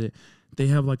athlete does it, they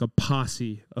have like a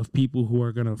posse of people who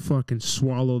are gonna fucking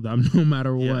swallow them no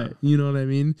matter what. You know what I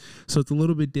mean? So it's a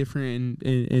little bit different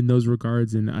in those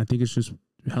regards, and I think it's just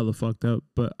hella fucked up.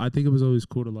 But I think it was always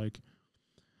cool to like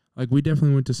we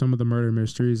definitely went to some of the murder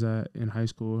mysteries in high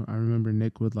school. I remember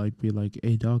Nick would like be like,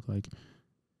 hey dog, like,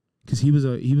 because he was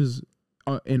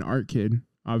an art kid,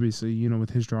 obviously,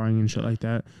 with his drawing and shit like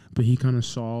that, but he kind of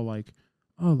saw like,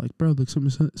 oh, like, bro, like some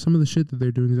of the shit that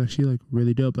they're doing is actually like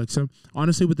really dope. Like, some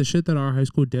honestly, with the shit that our high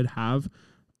school did have,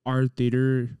 our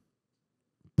theater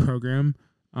program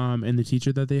and the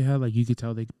teacher that they had, like, you could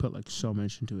tell they put like so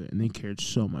much into it and they cared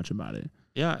so much about it.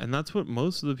 Yeah, and that's what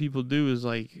most of the people do is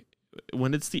like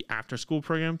when it's the after school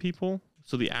program people,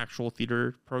 so the actual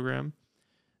theater program,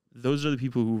 those are the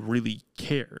people who really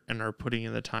care and are putting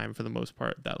in the time for the most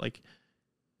part, that like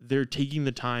they're taking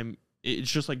the time.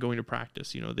 It's just like going to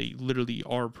practice, they literally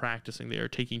are practicing. They are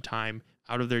taking time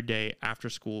out of their day after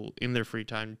school in their free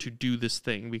time to do this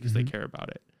thing because they care about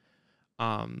it.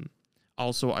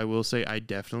 Also, I will say I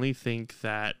definitely think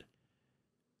that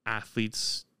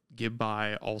athletes get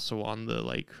by also on the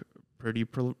like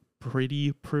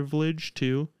pretty privilege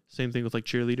too. Same thing with like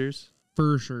cheerleaders.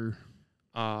 For sure.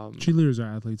 Cheerleaders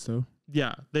are athletes though.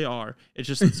 Yeah, they are. It's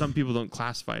just that some people don't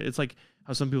classify it. It's like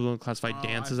how some people don't classify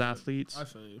dance as athletes. I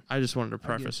feel you. I just wanted to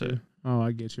preface it. Oh,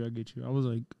 I get you. I was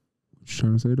like, what you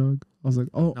trying to say, dog? I was like,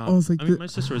 oh, no, I was like, my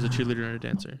sister was a cheerleader and a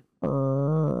dancer.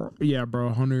 Yeah,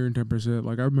 bro, 110%.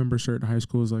 Like, I remember certain high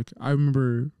schools. Like, I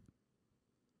remember,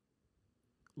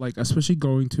 like, especially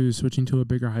switching to a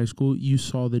bigger high school, you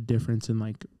saw the difference in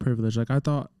like privilege. Like, I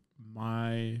thought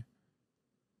my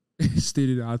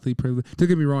student athlete privilege. Don't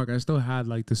get me wrong, I still had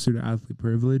like the student athlete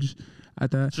privilege at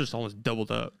that. It's just almost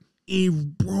doubled up.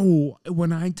 Bro,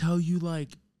 when I tell you, like,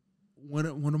 one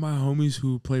of my homies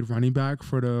who played running back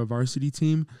for the varsity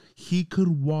team, he could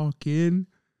walk in,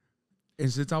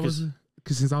 and since I was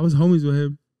homies with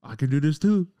him, I could do this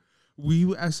too.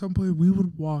 We at some point we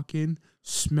would walk in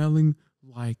smelling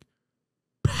like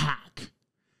pack,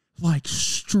 like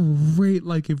straight.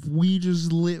 Like if we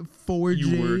just lit 4 J's,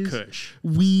 You were Kush.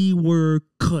 we were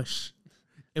Kush.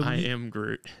 And I am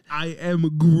Groot. I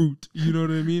am Groot. You know what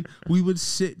I mean? We would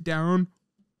sit down,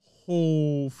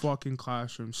 whole fucking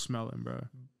classroom smelling, bro.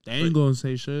 They ain't gonna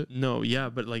say shit. No, yeah,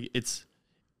 but like it's,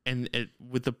 and it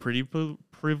with the pretty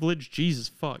privilege, Jesus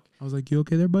fuck. I was like, you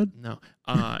okay there, bud? No,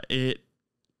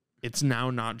 it's now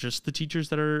not just the teachers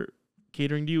that are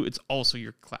catering to you; it's also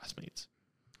your classmates.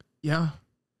 Yeah.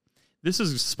 This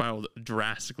has spiraled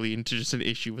drastically into just an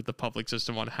issue with the public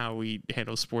system on how we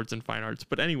handle sports and fine arts.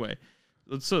 But anyway,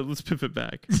 let's pivot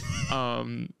back.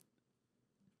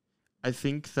 I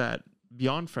think that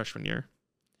beyond freshman year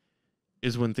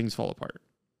is when things fall apart,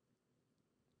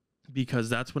 because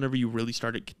that's whenever you really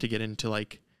start to get into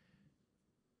like,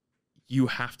 you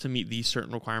have to meet these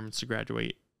certain requirements to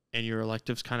graduate, and your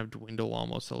electives kind of dwindle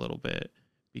almost a little bit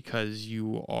because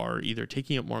you are either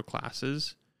taking up more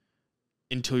classes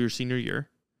until your senior year,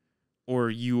 or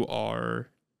you are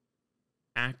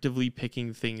actively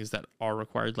picking things that are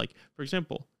required. Like, for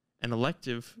example, an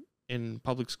elective in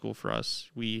public school for us,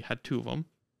 we had 2 of them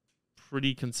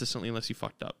pretty consistently unless you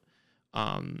fucked up.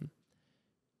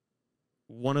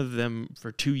 One of them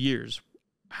for 2 years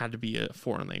had to be a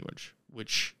foreign language,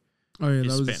 which Oh yeah, that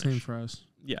is was Spanish. the same for us.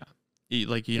 Yeah.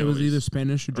 Like, you It know, was either it's-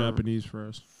 Spanish or Japanese for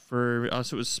us. for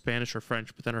us, it was Spanish or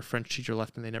French, but then our French teacher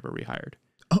left and they never rehired.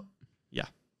 Oh. Yeah.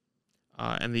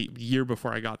 And the year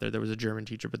before I got there, there was a German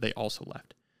teacher, but they also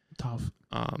left. Tough.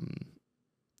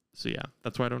 So yeah,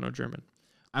 that's why I don't know German.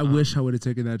 I wish I would have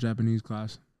taken that Japanese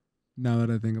class. Now that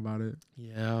I think about it.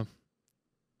 Yeah.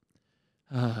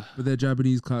 But that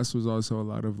Japanese class was also a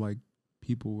lot of like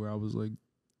people where I was like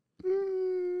A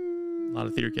lot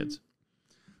of theater kids.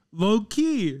 Low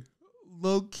key.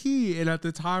 And at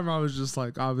the time I was just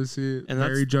like obviously And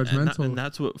very judgmental. And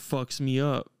that's what fucks me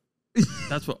up.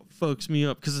 That's what fucks me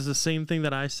up, because it's the same thing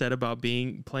that I said about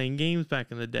playing games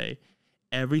back in the day.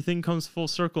 Everything comes full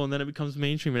circle and then it becomes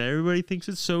mainstream and everybody thinks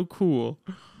it's so cool.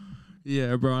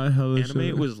 Yeah, bro, I hella Anime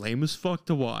shit. was lame as fuck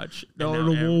to watch. No, and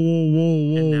no, now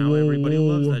whoa. and now everybody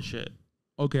loves whoa. that shit.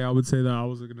 Okay, I would say that. I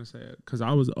wasn't gonna say it because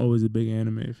I was always a big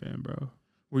anime fan, bro.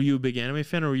 Were you a big anime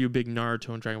fan or were you a big Naruto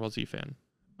and Dragon Ball Z fan?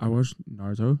 I watched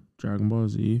Naruto, Dragon Ball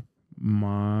Z,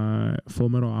 my Full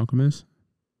Metal Alchemist.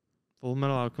 Full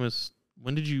Metal Alchemist.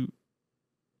 When did you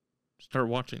start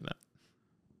watching that?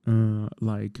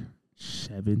 Like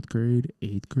 7th grade,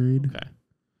 8th grade. Okay,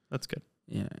 that's good.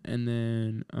 Yeah, and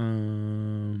then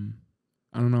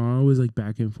I don't know. I always like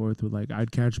back and forth with like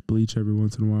I'd catch Bleach every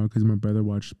once in a while because my brother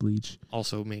watched Bleach.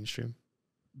 Also mainstream.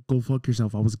 Go fuck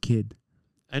yourself. I was a kid.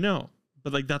 I know,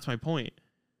 but like that's my point.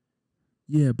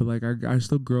 Yeah, but like I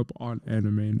still grew up on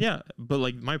anime. Yeah, but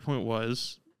like my point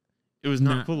was, it was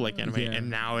not Nah, cool like anime, yeah. and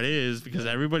now it is because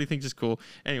everybody thinks it's cool.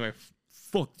 Anyway,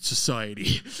 fuck society.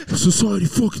 Society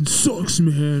fucking sucks,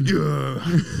 man. Yeah.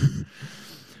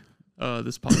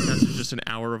 This podcast is just an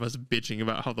hour of us bitching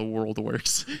about how the world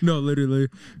works. No, literally.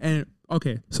 And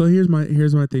okay, so here's my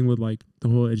thing with like the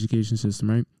whole education system,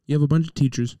 right? You have a bunch of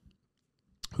teachers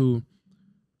who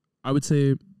I would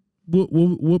say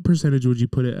what percentage would you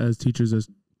put it as teachers as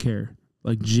care?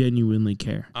 Like genuinely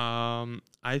care?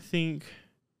 I think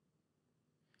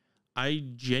I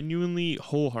genuinely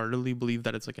wholeheartedly believe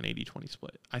that it's like an 80-20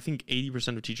 split. I think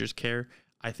 80% of teachers care.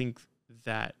 I think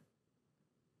that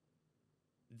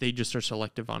they just are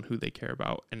selective on who they care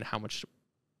about and how much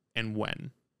and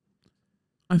when.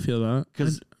 I feel that.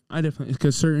 'Cause- I definitely,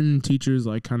 because certain teachers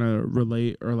like kind of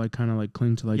relate or like kind of like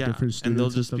cling to like Yeah, different students. and they'll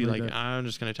just stuff be like, that. I'm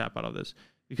just going to tap out of this.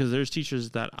 Because there's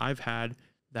teachers that I've had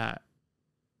that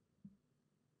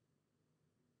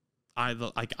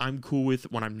I'm cool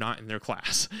with when I'm not in their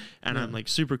class. And Yeah. I'm like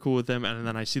super cool with them. And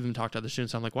then I see them talk to other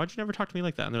students. I'm like, why'd you never talk to me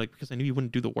like that? And they're like, because I knew you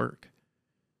wouldn't do the work.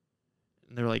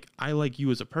 And they're like, I like you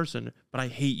as a person, but I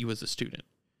hate you as a student.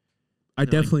 I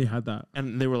they're like- definitely had that.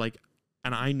 And they were like,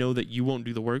 and I know that you won't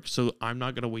do the work, so I'm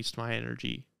not going to waste my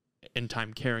energy and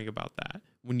time caring about that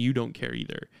when you don't care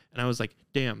either. And I was like,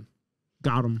 damn,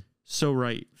 Got him. so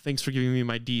right. Thanks for giving me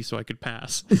my D so I could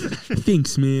pass.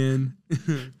 Thanks, man.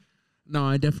 No,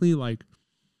 I definitely like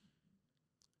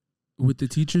with the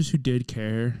teachers who did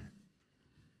care.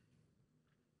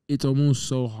 It's almost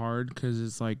so hard because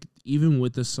it's like even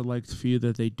with the select few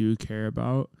that they do care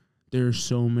about, there are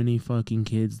so many fucking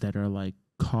kids that are like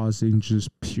causing just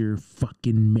pure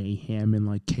fucking mayhem and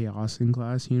like chaos in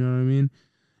class. You know what I mean?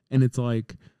 And it's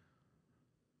like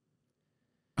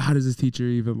how does this teacher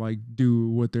even like do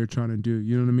what they're trying to do?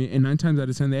 You know what I mean? And 9 times out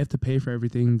of 10, they have to pay for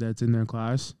everything that's in their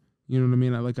class. You know what I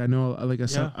mean? I know like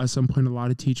at some point, a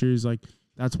lot of teachers, like,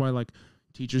 that's why like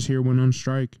teachers here went on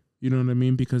strike. You know what I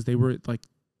mean? Because they were like,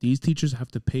 these teachers have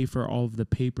to pay for all of the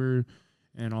paper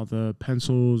and all the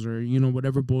pencils or, you know,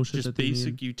 whatever bullshit just that they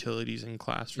basic need. utilities in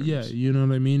classrooms. Yeah, you know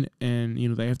what I mean? And, you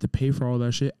know, they have to pay for all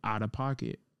that shit out of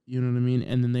pocket. You know what I mean?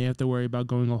 And then they have to worry about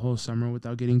going a whole summer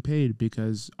without getting paid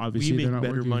because obviously we they're make not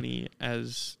better working. money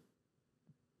as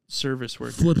service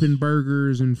workers. Flipping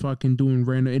burgers and fucking doing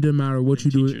random. It doesn't matter what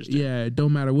you do. Yeah, it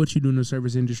don't matter what you do in the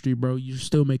service industry, bro. You're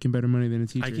still making better money than a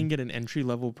teacher. I can get an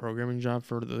entry-level programming job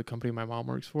for the company my mom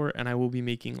works for, and I will be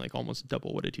making like almost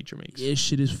double what a teacher makes. This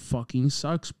shit is fucking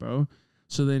sucks, bro.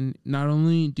 So then not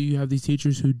only do you have these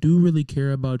teachers who do really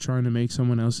care about trying to make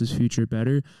someone else's future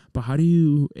better, but how do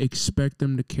you expect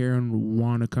them to care and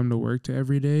want to come to work to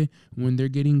every day when they're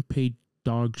getting paid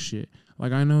dog shit?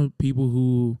 Like, I know people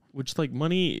who... Which, like,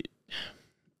 money...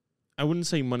 I wouldn't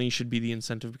say money should be the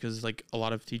incentive because, like, a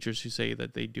lot of teachers who say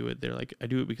that they do it, they're like, I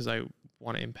do it because I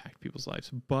want to impact people's lives.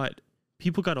 But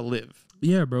people got to live.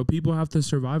 Yeah, bro. People have to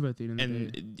survive at the end of the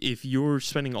day. And if you're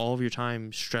spending all of your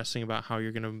time stressing about how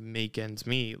you're going to make ends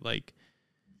meet, like...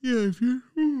 Yeah, if you're...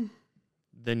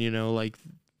 then, you know, like...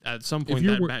 At some point,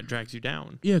 that drags you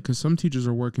down. Yeah, because some teachers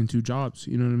are working 2 jobs.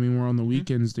 You know what I mean? Where on the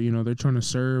weekends, you know, they're trying to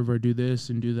serve or do this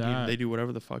and do that. Yeah, they do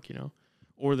whatever the fuck, you know.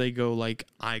 Or they go like,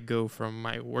 I go from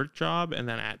my work job, and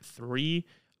then at 3,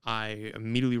 I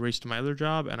immediately race to my other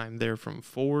job, and I'm there from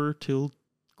 4 till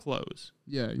close.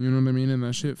 Yeah, you know what I mean? And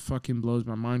that shit fucking blows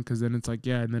my mind because then it's like,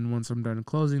 yeah, and then once I'm done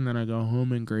closing, then I go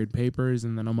home and grade papers,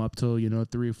 and then I'm up till, you know,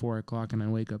 3 or 4 o'clock, and I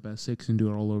wake up at 6 and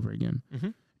do it all over again. Mm-hmm.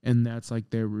 And that's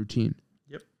like their routine.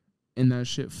 Yep. And that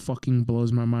shit fucking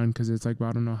blows my mind because it's like, well,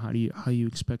 I don't know how you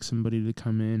expect somebody to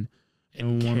come in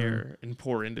and care and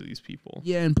pour into these people.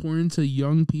 Yeah, and pour into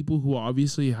young people who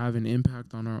obviously have an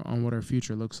impact on what our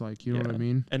future looks like. You know what I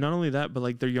mean? And not only that, but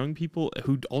like they're young people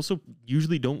who also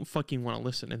usually don't fucking want to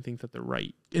listen and think that they're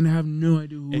right and have no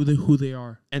idea who they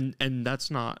are. And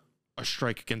that's not a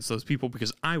strike against those people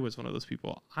because I was one of those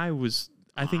people.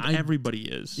 I think everybody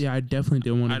is. Yeah, I definitely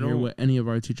didn't want to hear what any of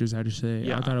our teachers had to say.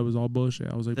 Yeah. I thought it was all bullshit.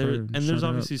 I was like, there's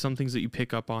obviously some things that you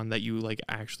pick up on that you like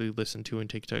actually listen to and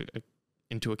take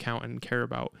into account and care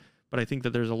about. But I think that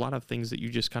there's a lot of things that you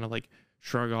just kind of like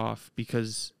shrug off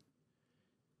because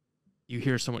you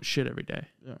hear so much shit every day.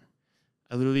 Yeah.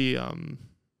 I literally, I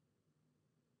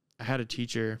had a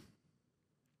teacher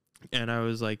and I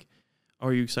was like, oh,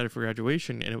 are you excited for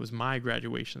graduation? And it was my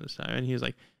graduation this time. And he was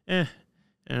like, eh.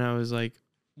 And I was like,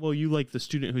 well, you like the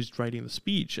student who's writing the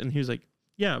speech. And he was like,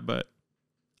 yeah, but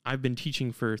I've been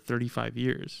teaching for 35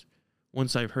 years.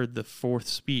 Once I've heard the 4th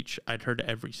speech, I'd heard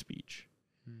every speech.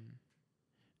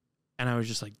 And I was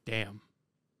just like, damn.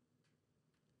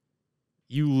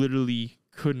 You literally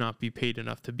could not be paid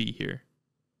enough to be here.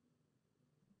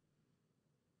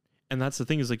 And that's the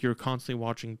thing is like you're constantly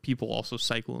watching people also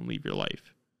cycle and leave your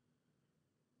life.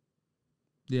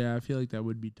 Yeah, I feel like that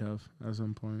would be tough at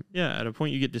some point. Yeah, at a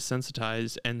point you get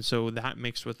desensitized. And so that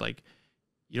mixed with like,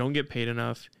 you don't get paid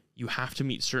enough. You have to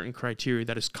meet certain criteria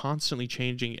that is constantly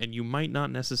changing and you might not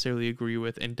necessarily agree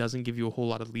with and doesn't give you a whole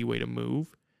lot of leeway to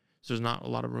move. So there's not a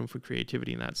lot of room for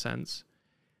creativity in that sense.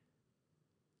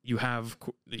 You have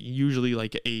usually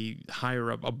like a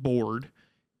higher up, a board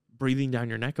breathing down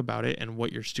your neck about it and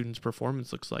what your student's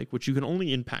performance looks like, which you can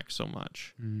only impact so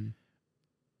much. Mm-hmm.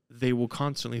 They will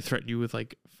constantly threaten you with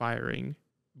like firing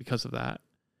because of that.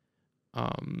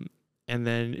 And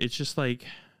then it's just like,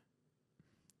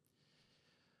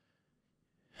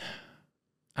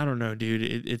 I don't know, dude.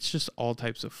 It's just all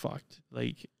types of fucked.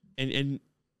 Like, and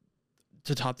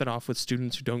to top that off with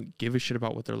students who don't give a shit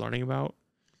about what they're learning about.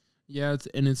 Yeah,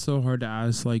 it's so hard to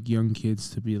ask like young kids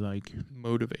to be like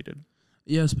motivated.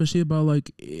 Yeah, especially about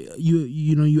like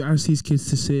you ask these kids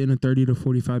to sit in a 30 to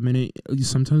 45 minute.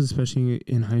 Sometimes, especially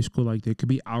in high school, like they could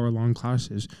be hour-long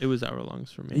classes. It was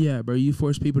hour-longs for me. Yeah, but you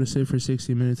force people to sit for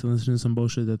 60 minutes and listen to some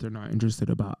bullshit that they're not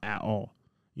interested about at all.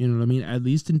 You know what I mean? At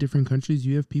least in different countries,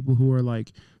 you have people who are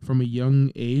like from a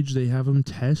young age, they have them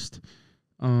test.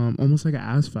 Almost like an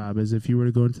ASVAB, as if you were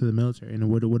to go into the military, and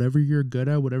whatever you're good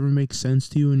at, whatever makes sense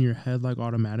to you in your head, like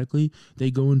automatically, they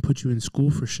go and put you in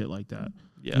school for shit like that.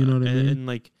 Yeah, you know what I mean? And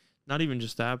like, not even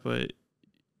just that, but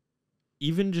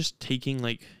even just taking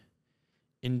like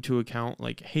into account,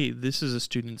 like, hey, this is a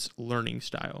student's learning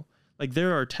style. Like,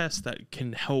 there are tests that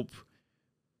can help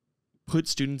put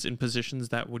students in positions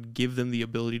that would give them the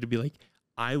ability to be like,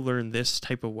 I learn this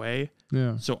type of way,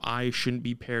 so I shouldn't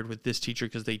be paired with this teacher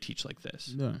because they teach like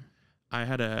this. Yeah. I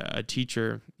had a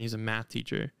teacher, he's a math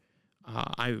teacher.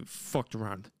 I fucked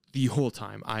around the whole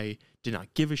time. I did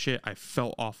not give a shit. I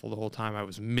felt awful the whole time. I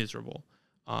was miserable.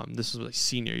 This was like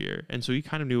senior year. And so he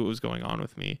kind of knew what was going on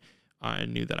with me. I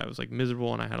knew that I was like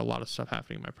miserable and I had a lot of stuff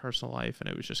happening in my personal life. And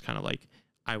it was just kind of like,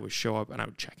 I would show up and I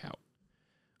would check out.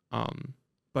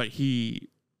 But the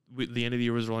end of the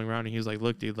year was rolling around and he was like,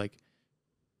 look, dude, like,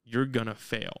 you're gonna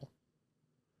fail.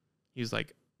 He's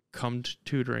like, come to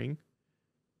tutoring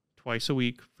twice a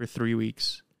week for 3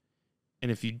 weeks. And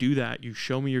if you do that, you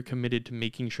show me you're committed to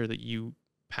making sure that you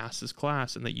pass this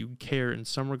class and that you care in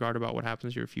some regard about what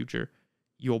happens in your future,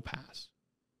 you'll pass.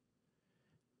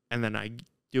 And then I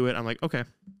do it. I'm like, okay,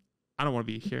 I don't want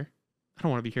to be here. I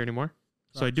don't want to be here anymore.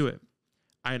 So I do it.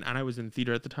 And I was in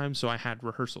theater at the time, so I had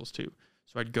rehearsals too.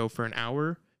 So I'd go for an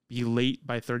hour, be late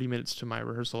by 30 minutes to my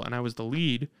rehearsal, and I was the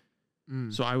lead,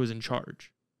 so I was in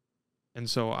charge. And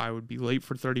so I would be late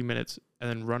for 30 minutes and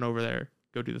then run over there,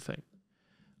 go do the thing.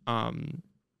 And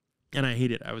I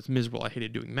hated it. I was miserable. I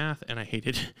hated doing math, and I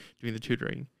hated doing the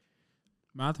tutoring.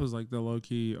 Math was like the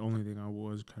low-key only thing I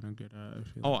was kind of good at.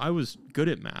 I was good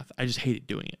at math. I just hated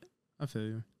doing it. I feel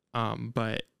you.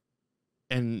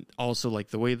 And also, like,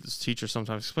 the way this teacher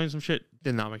sometimes explains some shit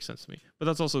did not make sense to me. But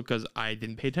that's also because I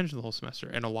didn't pay attention the whole semester.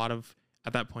 And a lot of,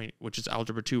 at that point, which is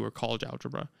Algebra 2 or college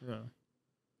algebra,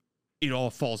 it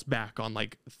all falls back on,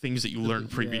 like, things that you learned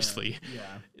previously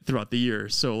throughout the year.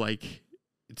 So, like,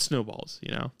 it snowballs,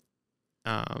 you know?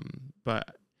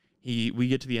 But we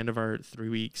get to the end of our 3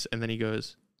 weeks, and then he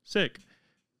goes, sick,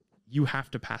 you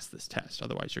have to pass this test.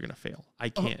 Otherwise, you're going to fail. I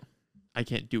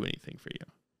can't do anything for you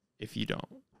if you don't.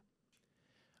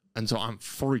 And so I'm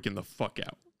freaking the fuck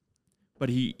out. But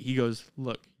he goes,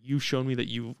 look, you've shown me that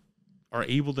you are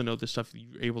able to know this stuff,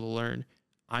 you're able to learn.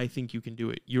 I think you can do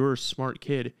it. You're a smart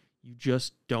kid. You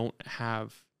just don't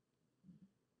have...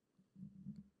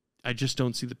 I just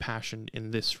don't see the passion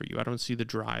in this for you. I don't see the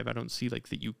drive. I don't see, like,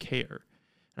 that you care.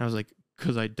 And I was like,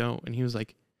 because I don't. And he was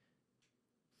like,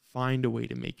 find a way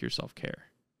to make yourself care.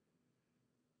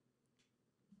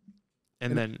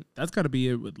 And then that's got to be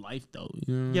it with life, though.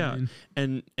 You know yeah. What I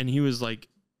mean? And he was like,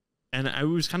 and I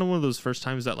was kind of one of those first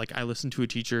times that, like, I listened to a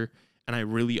teacher and I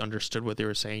really understood what they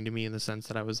were saying to me, in the sense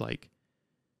that I was like,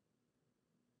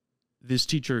 this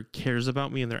teacher cares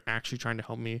about me and they're actually trying to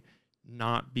help me,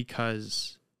 not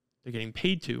because they're getting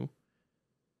paid to,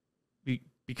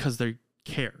 because they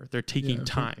care. They're taking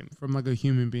time. From like a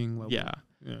human being level. Yeah.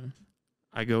 Yeah.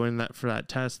 I go in for that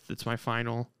test. It's my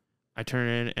final. I turn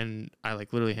in and I,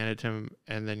 like, literally hand it to him,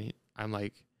 and then I'm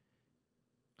like,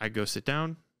 I go sit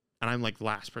down, and I'm like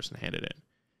last person to hand it in.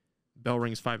 Bell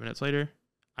rings 5 minutes later.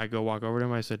 I go walk over to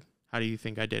him. I said, how do you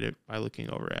think I did it by looking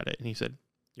over at it? And he said,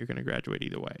 you're going to graduate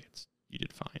either way. You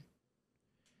did fine.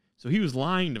 So he was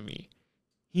lying to me.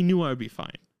 He knew I would be fine.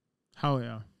 Hell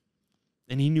yeah.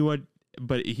 And he knew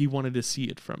but he wanted to see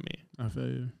it from me. I feel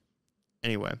you.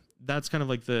 Anyway, that's kind of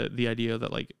like the idea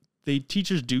that, like,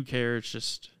 teachers do care. It's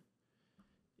just,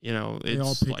 you know, they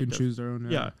all pick and choose their own.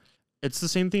 Yeah. It's the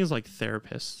same thing as, like,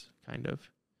 therapists, kind of.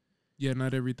 Yeah,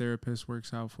 not every therapist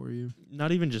works out for you.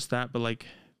 Not even just that, but, like,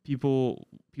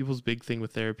 people's big thing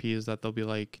with therapy is that they'll be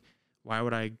like, why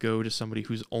would I go to somebody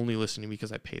who's only listening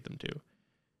because I paid them to?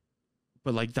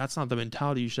 But, like, that's not the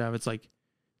mentality you should have. It's like,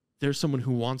 there's someone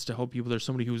who wants to help people. There's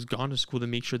somebody who's gone to school to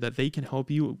make sure that they can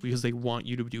help you because they want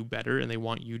you to do better and they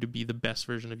want you to be the best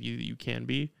version of you that you can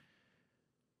be.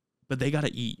 But they got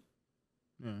to eat.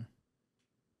 Yeah.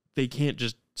 They can't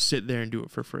just sit there and do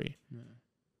it for free. Yeah.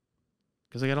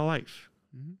 Because they got a life.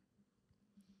 Mm-hmm.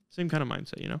 Same kind of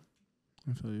mindset, you know?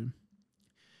 I feel you.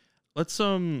 Let's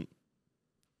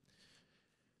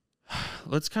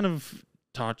kind of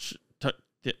touch.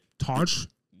 Touch?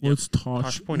 Yep. What's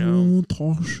Tosh? Tosh.0.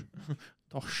 Tosh.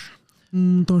 Tosh.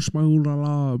 Tosh my ooh la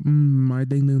la. My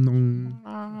ding ding dong.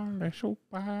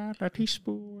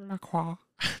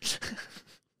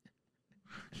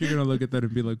 You're gonna look at that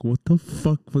and be like, what the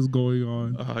fuck was going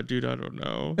on? Dude, I don't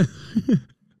know.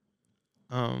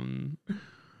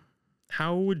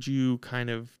 How would you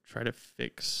kind of try to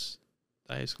fix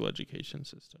the high school education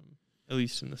system, at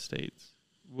least in the States?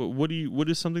 What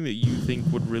is something that you think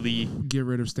would really get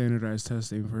rid of standardized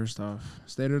testing? First off,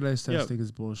 standardized testing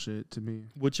is bullshit to me.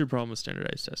 What's your problem with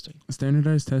standardized testing?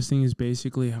 Standardized testing is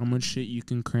basically how much shit you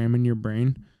can cram in your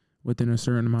brain within a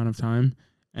certain amount of time,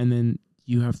 and then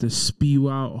you have to spew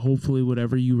out hopefully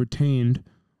whatever you retained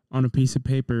on a piece of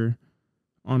paper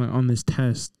on this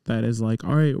test that is like,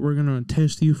 all right, we're gonna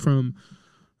test you from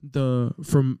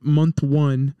month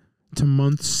 1 to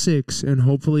month 6, and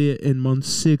hopefully in month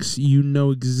 6 you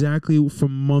know exactly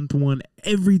from month 1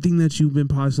 everything that you've been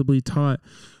possibly taught,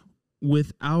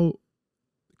 without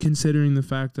considering the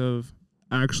fact of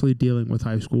actually dealing with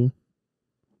high school.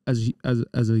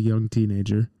 as a young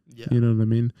teenager. Yeah. You know what I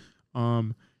mean?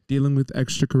 Dealing with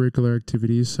extracurricular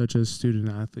activities such as student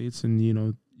athletes and, you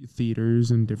know,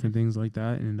 theaters and different things like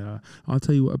that. And I'll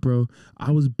tell you what, bro,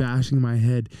 I was bashing my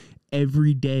head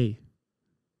every day.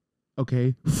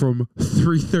 Okay, from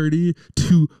 3:30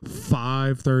 to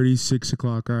 5:30, 6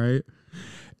 o'clock. All right.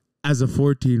 As a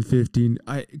 14, 15,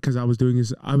 because I was doing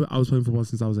this, I was playing football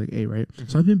since I was like 8, right? Mm-hmm.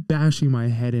 So I've been bashing my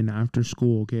head in after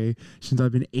school, okay, since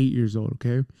I've been 8 years old,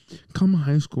 okay? Come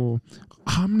high school,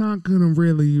 I'm not going to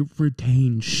really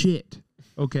retain shit,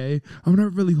 okay? I'm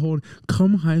not really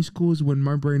come high school is when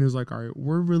my brain is like, all right,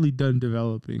 we're really done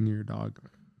developing here, dog,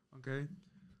 okay?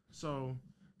 So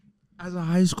as a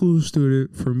high school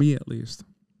student, for me at least,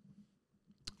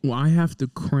 well, I have to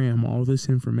cram all this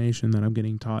information that I'm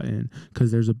getting taught in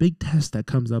because there's a big test that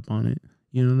comes up on it.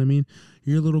 You know what I mean?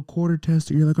 Your little quarter test,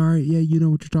 you're like, all right, yeah, you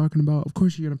know what you're talking about. Of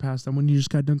course you're going to pass that when you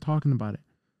just got done talking about it.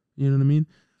 You know what I mean?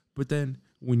 But then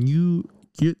when you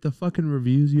get the fucking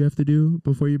reviews you have to do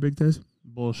before your big test,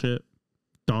 bullshit,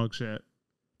 dog shit.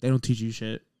 They don't teach you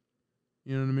shit.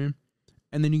 You know what I mean?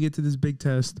 And then you get to this big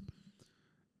test.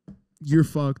 You're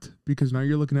fucked because now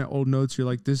you're looking at old notes. You're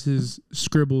like, this is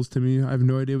scribbles to me. I have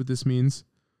no idea what this means.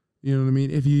 You know what I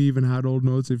mean? If you even had old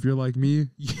notes, if you're like me,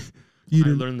 I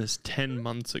learned this 10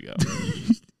 months ago.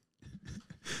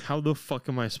 How the fuck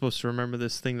am I supposed to remember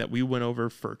this thing that we went over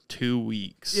for 2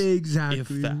 weeks? Exactly. If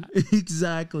that.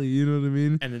 Exactly. You know what I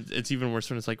mean? And it's even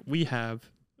worse when it's like,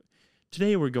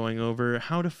 today we're going over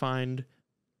how to find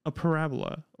a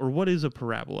parabola, or what is a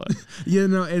parabola? Yeah,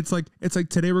 no, it's like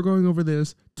today we're going over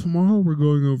this. Tomorrow we're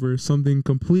going over something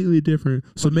completely different.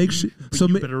 So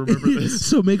better remember this.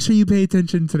 So make sure you pay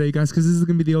attention today, guys, because this is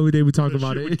gonna be the only day we talk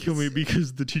about it. Would kill me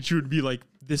because the teacher would be like,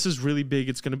 "This is really big.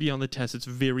 It's gonna be on the test. It's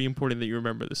very important that you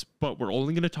remember this. But we're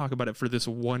only gonna talk about it for this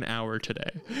 1 hour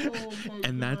today,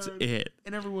 and God. That's it."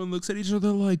 And everyone looks at each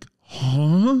other like,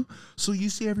 "Huh?" So you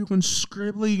see everyone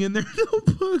scribbling in their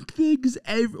notebook things,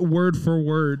 word for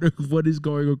word, of what is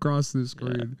going across the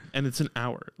screen. Yeah. And it's an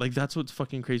hour. Like, that's what's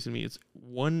fucking crazy to me. It's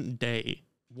 1 day,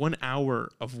 1 hour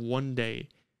of 1 day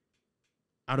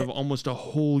out of almost a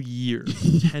whole year,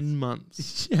 10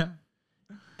 months. Yeah.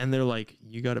 And they're like,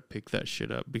 you got to pick that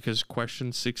shit up because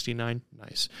question 69,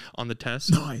 nice, on the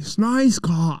test. Nice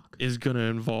cock. Is going to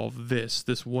involve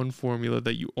this one formula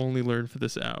that you only learned for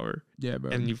this hour. Yeah,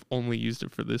 bro. And you've only used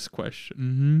it for this question.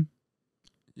 Mm-hmm.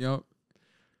 Yep.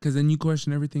 Because then you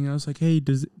question everything else. Like, hey,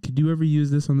 could you ever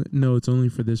use this on the... No, it's only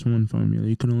for this one formula.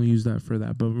 You can only use that for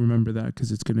that. But remember that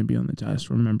because it's going to be on the test.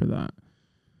 Remember that.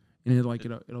 And it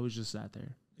always just sat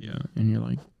there. Yeah. And you're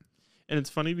like... And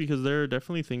it's funny because there are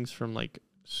definitely things from, like,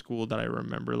 school that I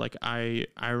remember. Like, I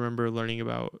remember learning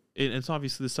about... It's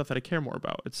obviously the stuff that I care more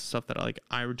about. It's stuff that,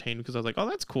 I retained because I was like, oh,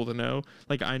 that's cool to know.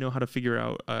 Like, I know how to figure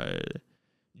out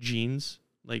genes.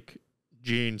 Like,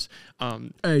 genes.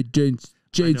 Hey,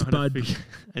 James bud.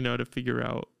 I know how to figure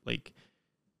out, like,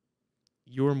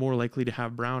 you're more likely to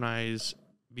have brown eyes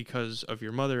because of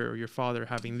your mother or your father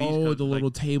having these. Oh, the little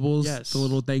tables, yes, the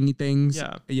little thingy things.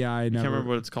 Yeah, yeah. I can't remember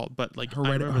what it's called, but like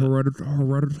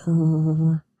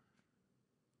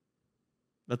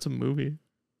that's a movie.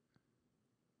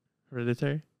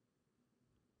 Hereditary.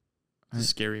 It's a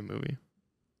scary movie.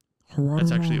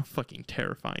 That's actually a fucking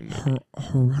terrifying movie.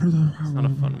 It's not a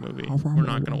fun movie. We're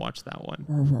not going to watch that one.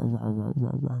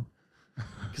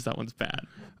 Because that one's bad.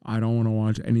 I don't want to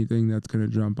watch anything that's going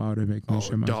to jump out and make me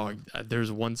shit myself. Dog.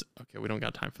 There's ones... Okay, we don't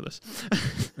got time for this.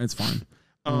 It's fine.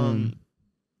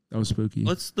 That was spooky.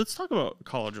 Let's talk about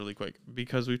college really quick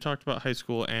because we've talked about high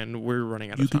school and we're running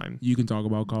out of time. You can talk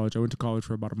about college. I went to college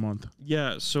for about a month.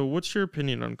 Yeah. So what's your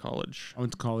opinion on college? I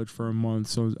went to college for a month.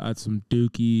 So I was at some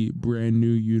dookie, brand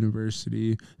new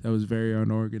university that was very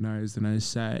unorganized. And I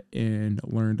sat and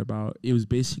learned about, it was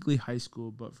basically high school,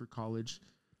 but for college.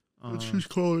 It's just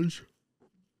college.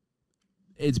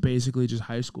 It's basically just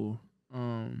high school.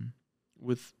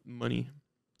 With money.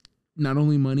 Not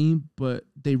only money, but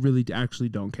they really actually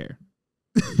don't care.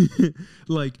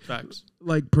 Like, facts.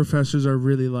 Like professors are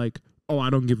really like, oh, I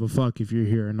don't give a fuck if you're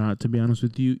here or not. To be honest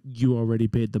with you, you already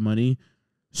paid the money.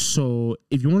 So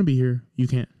if you want to be here, you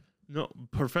can. No,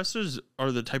 professors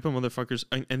are the type of motherfuckers,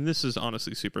 and this is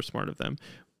honestly super smart of them,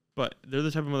 but they're the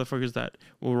type of motherfuckers that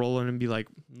will roll in and be like,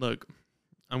 look,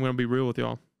 I'm going to be real with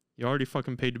y'all. You already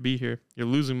fucking paid to be here. You're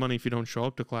losing money if you don't show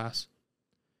up to class.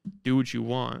 Do what you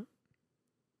want.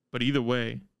 But either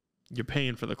way, you're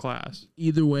paying for the class.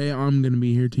 Either way, I'm going to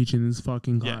be here teaching this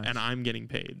fucking class. Yeah, and I'm getting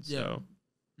paid. Yeah. So.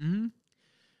 Mm-hmm.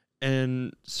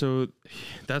 And so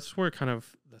that's where kind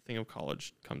of the thing of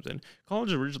college comes in.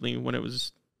 College originally, when it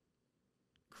was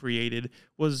created,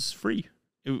 was free.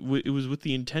 it was with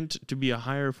the intent to be a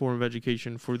higher form of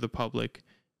education for the public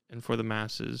and for the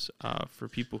masses, for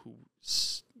people who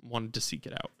wanted to seek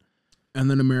it out. And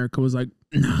then America was like,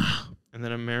 nah. And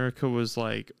then America was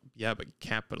like, yeah, but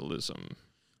capitalism.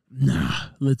 Nah,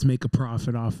 let's make a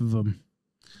profit off of them.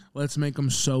 Let's make them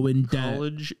so in debt.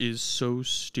 College is so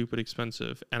stupid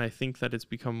expensive. And I think that it's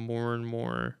become more and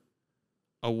more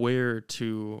aware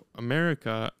to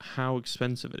America how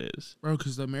expensive it is. Bro,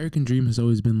 because the American dream has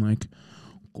always been like,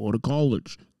 go to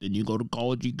college. Then you go to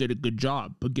college, you get a good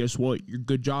job. But guess what? Your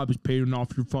good job is paying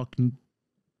off your fucking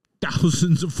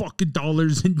thousands of fucking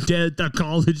dollars in debt that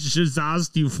college just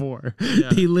asked you for. Yeah.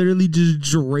 They literally just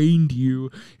drained you.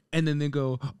 And then they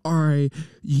go, all right,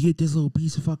 you get this little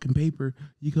piece of fucking paper.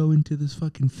 You go into this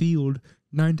fucking field.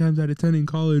 9 times out of 10 in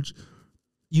college,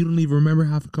 you don't even remember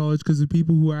half of college because the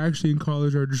people who are actually in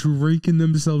college are drinking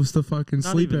themselves to fucking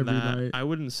sleep every night. I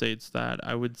wouldn't say it's that.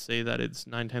 I would say that it's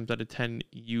 9 times out of 10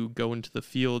 you go into the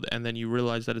field and then you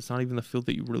realize that it's not even the field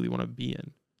that you really want to be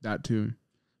in. That too.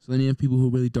 So then you have people who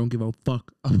really don't give a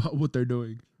fuck about what they're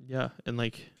doing. Yeah, and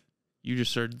like you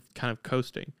just start kind of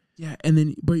coasting. Yeah, and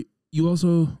then but you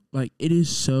also like it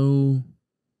is so.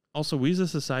 Also, we as a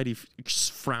society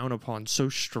frown upon so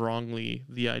strongly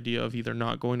the idea of either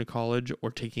not going to college or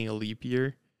taking a leap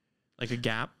year, like a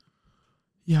gap.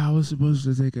 Yeah, I was supposed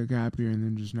to take a gap year and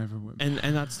then just never went. And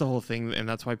that's the whole thing, and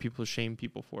that's why people shame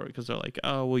people for it, because they're like,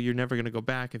 oh, well, you're never gonna go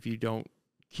back if you don't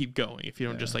keep going, if you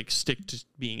don't just like stick to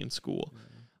being in school.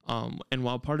 Yeah. And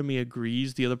while part of me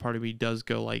agrees, the other part of me does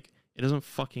go like, it doesn't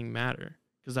fucking matter,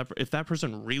 because if that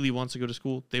person really wants to go to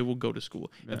school, they will go to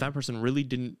school. Yeah. If that person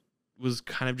really was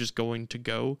kind of just going to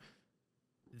go,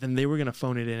 then they were going to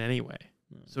phone it in anyway.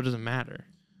 Yeah. So it doesn't matter.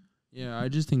 Yeah, I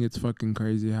just think it's fucking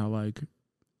crazy how, like,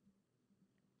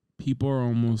 people are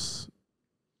almost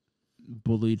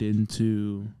bullied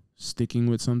into sticking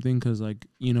with something because, like,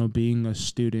 you know, being a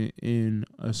student in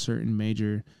a certain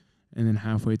major and then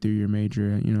halfway through your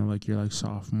major, you know, like, you're, like,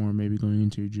 sophomore, maybe going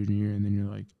into your junior year, and then you're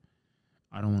like,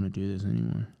 I don't want to do this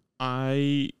anymore.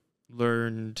 I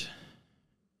learned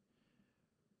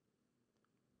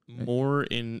more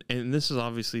and this is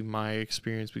obviously my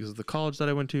experience because of the college that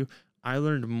I went to. I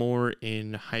learned more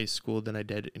in high school than I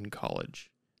did in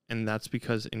college. And that's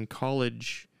because in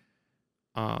college,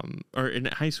 or in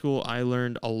high school, I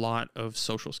learned a lot of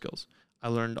social skills. I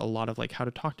learned a lot of like how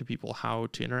to talk to people, how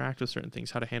to interact with certain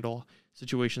things, how to handle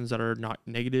situations that are not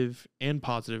negative and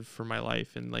positive for my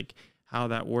life, and like how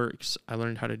that works. I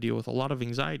learned how to deal with a lot of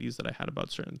anxieties that I had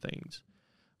about certain things.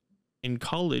 In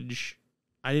college,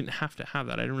 I didn't have to have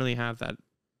that. I didn't really have that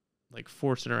like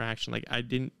forced interaction. Like I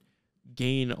didn't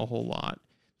gain a whole lot.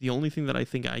 The only thing that I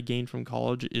think I gained from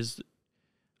college is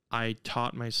I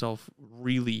taught myself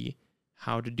really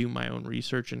how to do my own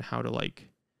research and how to like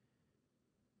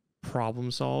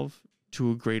problem solve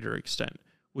to a greater extent,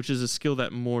 which is a skill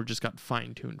that more just got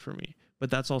fine-tuned for me. But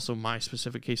that's also my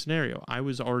specific case scenario. I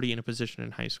was already in a position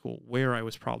in high school where I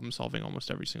was problem solving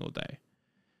almost every single day.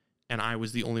 And I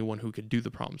was the only one who could do the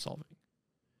problem solving.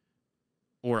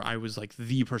 Or I was like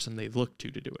the person they looked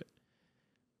to do it.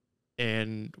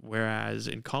 And whereas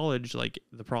in college, like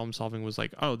the problem solving was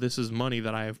like, oh, this is money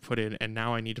that I have put in and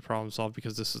now I need to problem solve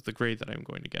because this is the grade that I'm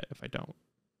going to get if I don't.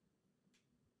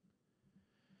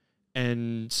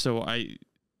 And so and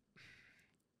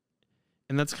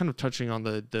that's kind of touching on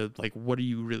the like, what are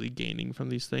you really gaining from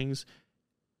these things?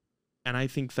 And I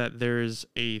think that there's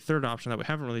a third option that we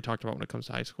haven't really talked about when it comes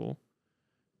to high school,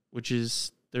 which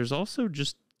is there's also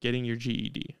just getting your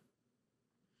GED.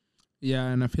 Yeah,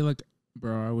 and I feel like,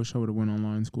 bro, I wish I would have went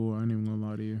online school. I ain't even gonna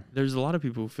lie to you. There's a lot of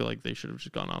people who feel like they should have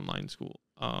just gone online school.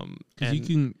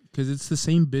 Because it's the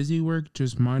same busy work,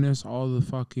 just minus all the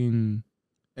fucking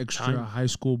extra time. High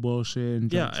school bullshit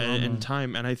and and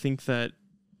time. And I think that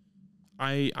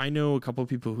I know a couple of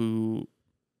people who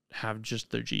have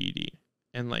just their GED,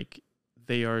 and like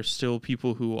they are still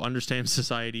people who understand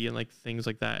society and like things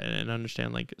like that, and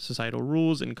understand like societal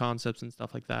rules and concepts and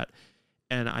stuff like that.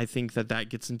 And I think that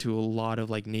gets into a lot of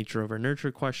like nature over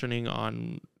nurture questioning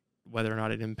on whether or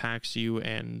not it impacts you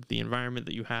and the environment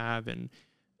that you have, and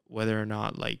whether or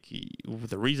not like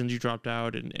the reasons you dropped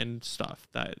out and stuff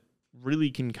that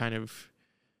really can kind of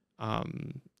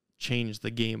change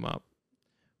the game up.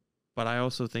 But I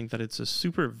also think that it's a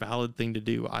super valid thing to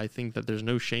do. I think that there's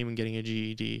no shame in getting a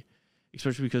GED,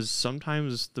 especially because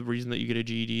sometimes the reason that you get a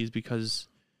GED is because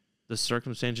the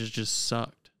circumstances just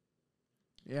sucked.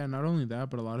 Yeah, not only that,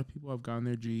 but a lot of people have gotten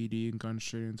their GED and gone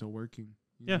straight into working.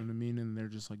 You know what I mean? And they're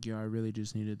just like, yeah, I really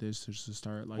just needed this just to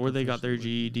start. Like, or they got their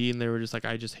GED and they were just like,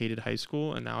 I just hated high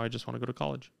school and now I just want to go to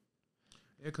college.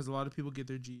 Yeah, because a lot of people get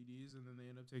their GEDs and then they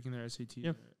end up taking their SAT,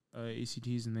 Yeah.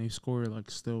 ACTs, and they score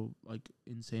like still like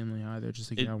insanely high. They're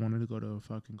just like, yeah, I wanted to go to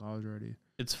fucking college already.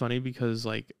 It's funny because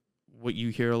like what you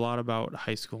hear a lot about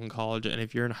high school and college, and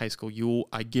if you're in high school,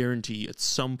 I guarantee at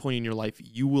some point in your life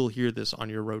you will hear this on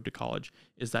your road to college,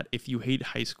 is that if you hate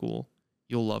high school,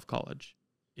 you'll love college.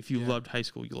 If you loved high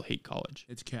school, you'll hate college.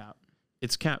 It's cap.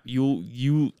 It's cap.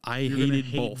 I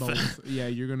hated both. Yeah,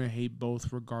 you're gonna hate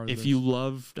both regardless. If you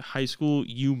loved high school,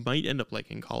 you might end up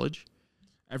liking college.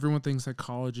 Everyone thinks that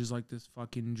college is like this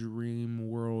fucking dream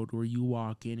world where you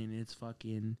walk in and it's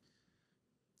fucking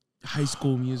High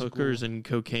School Musical. Hookers and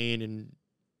cocaine and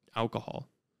alcohol.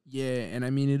 Yeah, and I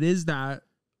mean, it is that.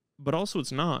 But also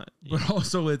it's not. But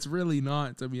also it's really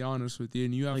not, to be honest with you.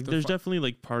 And you have like to... There's definitely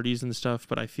like parties and stuff,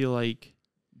 but I feel like...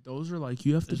 Those are like,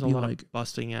 you have to be a lot like... of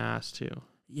busting ass too.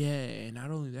 Yeah, and not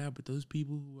only that, but those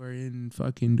people who are in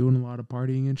fucking doing a lot of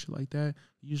partying and shit like that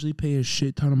usually pay a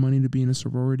shit ton of money to be in a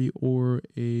sorority or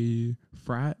a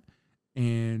frat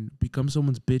and become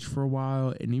someone's bitch for a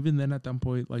while. And even then at that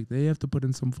point, like, they have to put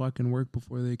in some fucking work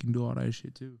before they can do all that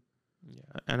shit too. Yeah,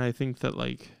 and I think that,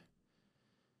 like,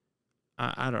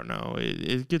 I don't know,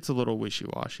 it gets a little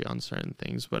wishy-washy on certain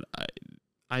things, but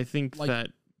I think like, that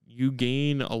you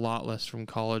gain a lot less from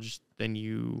college than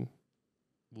you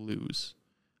lose.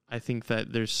 I think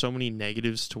that there's so many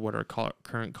negatives to what our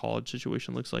current college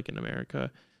situation looks like in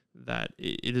America that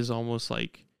it is almost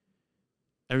like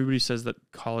everybody says that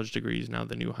college degree is now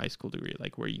the new high school degree,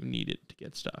 like where you need it to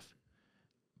get stuff.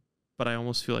 But I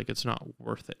almost feel like it's not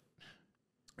worth it.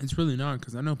 It's really not,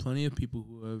 because I know plenty of people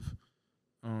who have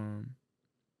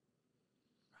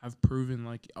proven,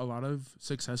 like, a lot of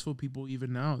successful people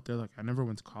even now, they're like, I never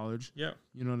went to college. Yeah.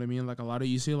 You know what I mean? Like,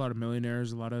 you see a lot of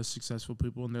millionaires, a lot of successful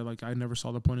people, and they're like, I never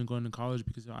saw the point in going to college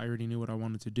because I already knew what I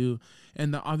wanted to do.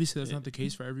 And obviously that's not the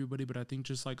case for everybody, but I think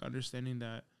just, like, understanding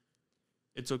that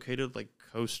it's okay to, like,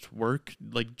 coast work,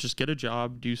 like, just get a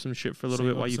job, do some shit for a little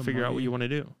bit while you figure out what you want to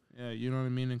do. Yeah, you know what I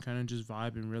mean? And kind of just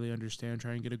vibe and really understand,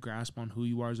 try and get a grasp on who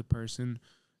you are as a person,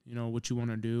 you know, what you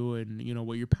want to do, and, you know,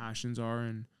 what your passions are,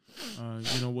 and,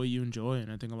 you know, what you enjoy.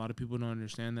 And I think a lot of people don't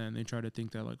understand that, and they try to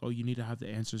think that, like, oh, you need to have the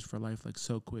answers for life, like,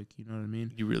 so quick. You know what I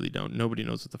mean? You really don't. Nobody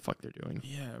knows what the fuck they're doing.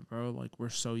 Yeah, bro. Like, we're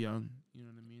so young. You know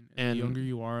what I mean? And the younger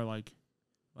you are, like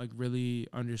really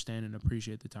understand and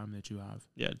appreciate the time that you have.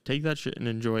 Yeah, take that shit and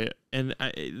enjoy it. And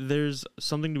there's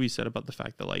something to be said about the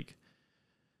fact that, like,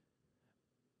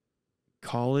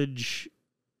 college,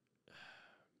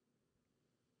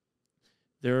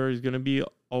 there is going to be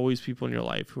always people in your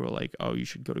life who are like, oh, you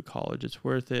should go to college, it's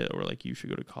worth it, or like, you should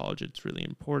go to college, it's really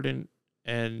important.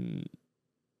 And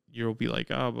you'll be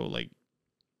like, oh, but like,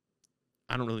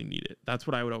 I don't really need it. That's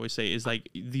what I would always say, is like,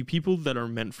 the people that are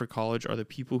meant for college are the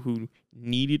people who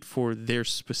need it for their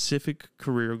specific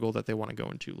career goal that they want to go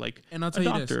into, like, and I'll tell a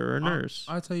you doctor this, or a nurse.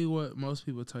 I'll tell you what most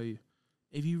people tell you.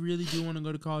 If you really do want to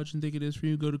go to college and think it is for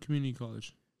you, go to community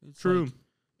college. It's true. Like,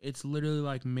 it's literally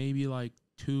like maybe like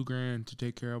 $2,000 to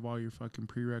take care of all your fucking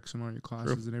prereqs and all your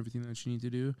classes and everything that you need to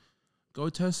do. Go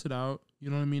test it out. You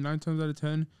know what I mean? 9 times out of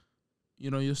 10,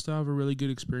 you know, you'll still have a really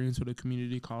good experience with a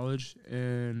community college,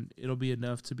 and it'll be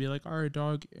enough to be like, all right,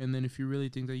 dog. And then if you really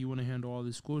think that you want to handle all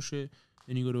this school shit,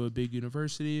 then you go to a big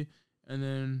university, and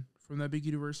then from that big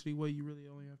university, you really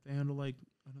only have to handle like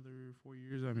another 4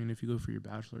 years. I mean, if you go for your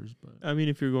bachelor's, but I mean,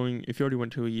 if you already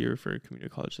went to a year for a community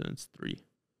college, then it's 3.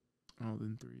 Oh,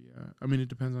 then 3, yeah. I mean, it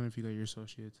depends on if you got your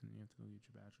associates and you have to go get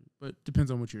your bachelor's, but it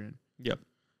depends on what you're in. Yep.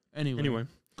 Anyway,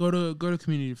 go to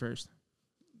community first.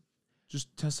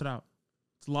 Just test it out.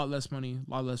 It's a lot less money,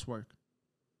 a lot less work,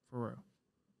 for real.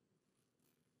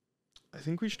 I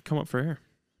think we should come up for air.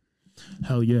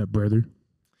 Hell yeah, brother.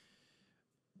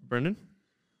 Brendan,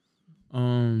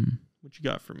 what you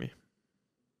got for me?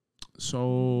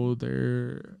 So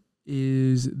there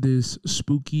is this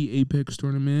spooky Apex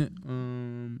tournament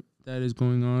that is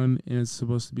going on, and it's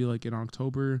supposed to be like in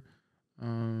October.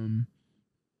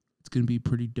 It's gonna be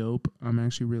pretty dope. I'm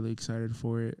actually really excited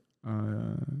for it.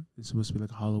 It's supposed to be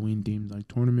like a Halloween themed like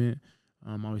tournament.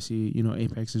 Obviously, you know,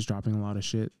 Apex is dropping a lot of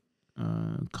shit,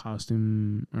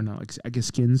 costume or not, like I guess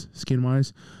skin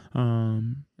wise.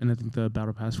 And I think the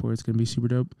battle pass for it's gonna be super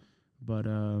dope. But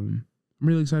I'm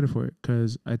really excited for it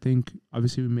because I think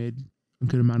obviously we made a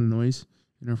good amount of noise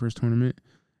in our first tournament,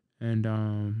 and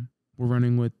we're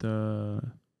running with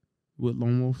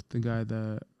Lone Wolf, the guy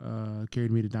that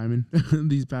carried me to Diamond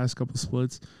these past couple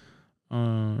splits.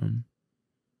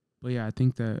 But yeah, I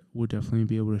think that we'll definitely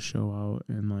be able to show out,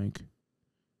 and like,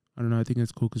 I don't know, I think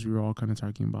it's cool because we were all kind of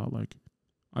talking about like,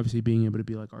 obviously being able to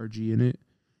be like RG in it,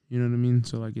 you know what I mean?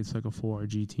 So like, it's like a full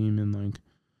RG team, and like,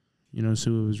 you know,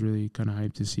 Sua was really kind of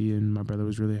hyped to see, and my brother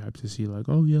was really hyped to see, like,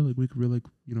 oh yeah, like we could really, like,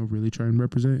 you know, really try and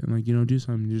represent and, like, you know, do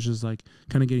something. It's just like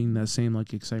kind of getting that same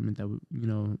like excitement that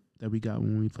we got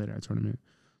when we played our tournament.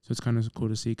 So it's kind of cool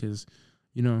to see because,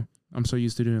 you know, I'm so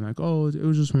used to doing like, oh, it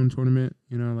was just one tournament,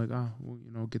 you know, like, well,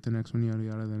 you know, get the next one, yada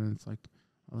yada. Then it's like,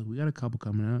 oh, like we got a couple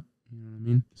coming up, you know what I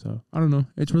mean? So I don't know,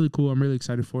 it's really cool. I'm really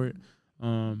excited for it.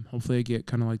 Hopefully I get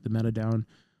kind of like the meta down. I'm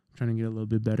trying to get a little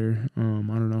bit better. I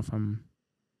don't know if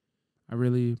I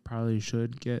really probably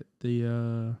should get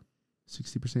the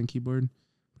 60% keyboard,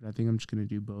 but I think I'm just gonna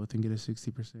do both and get a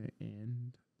 60%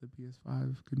 and the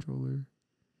PS5 controller.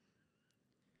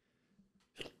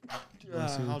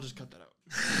 I'll just cut that out.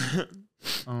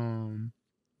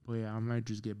 But yeah, I might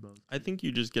just get both. I think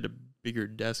you just get a bigger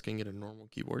desk and get a normal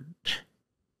keyboard.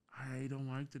 I don't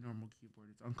like the normal keyboard.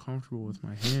 It's uncomfortable with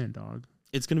my hand, dog.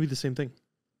 It's gonna be the same thing.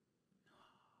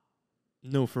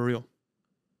 No, for real.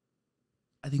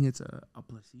 I think it's a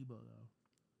placebo, though.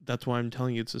 That's why I'm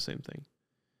telling you it's the same thing.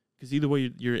 Because either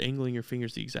way, you're angling your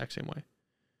fingers the exact same way.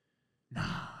 Nah.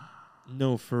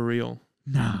 No, for real.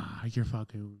 Nah, you're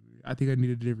fucking. I think I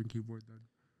need a different keyboard then.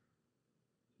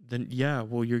 Then, yeah,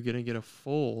 well, you're going to get a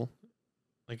full,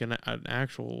 like an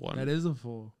actual one. That is a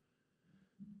full.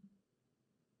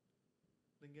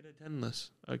 Then get a 10-less.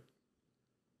 I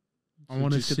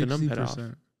want a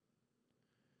 60%.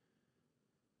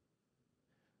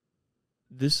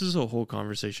 This is a whole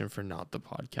conversation for not the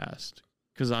podcast.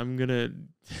 Because I'm going to...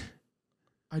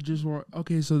 I just want...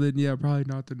 Okay, so then, yeah, probably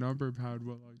not the number pad,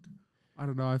 but, like, I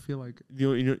don't know. I feel like...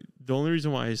 The only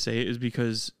reason why I say it is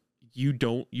because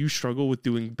you struggle with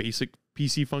doing basic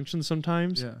PC functions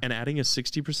sometimes. Yeah. And adding a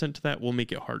 60% to that will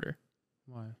make it harder.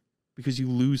 Why? Because you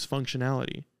lose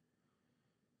functionality.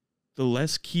 The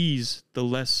less keys,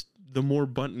 the more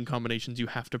button combinations you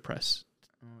have to press.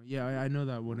 Yeah, I know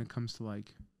that when it comes to,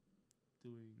 like...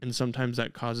 And sometimes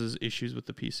that causes issues with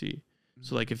the PC.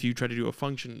 So, like, if you try to do a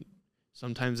function,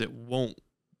 sometimes it won't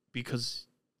because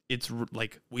it's,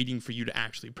 like, waiting for you to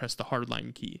actually press the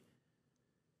hardline key.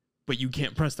 But you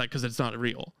can't press that because it's not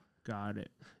real. Got it.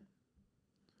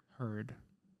 Heard.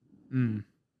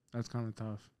 That's kind of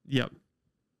tough. Yep.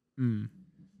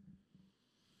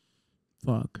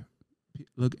 Fuck.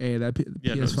 Look, hey, that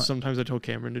yeah, PS5. No, sometimes I tell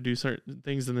Cameron to do certain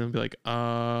things and then be like,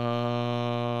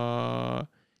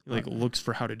 like, looks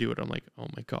for how to do it. I'm like, oh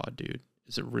my God, dude.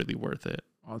 Is it really worth it?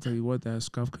 I'll tell you what, that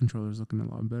scuff controller is looking a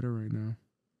lot better right now.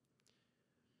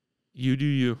 You do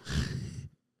you.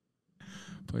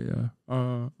 But yeah,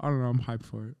 I don't know. I'm hyped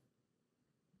for it.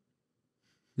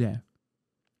 Yeah.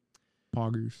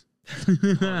 Poggers.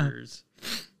 Poggers.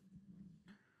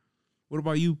 What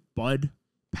about you, bud?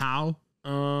 Pal?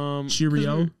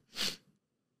 Cheerio.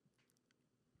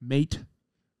 Mate?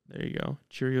 There you go.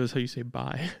 Cheerio is how you say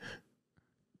bye.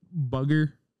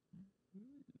 Bugger?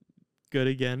 Good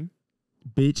again.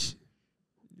 Bitch?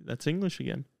 That's English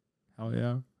again. Hell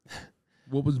yeah.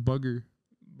 What was bugger?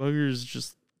 Bugger is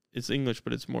just, it's English,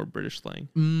 but it's more British slang.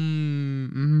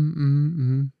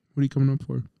 What are you coming up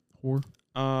for? Whore?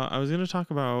 I was going to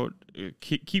talk about,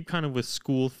 keep kind of with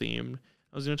school themed.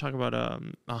 I was going to talk about a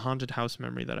haunted house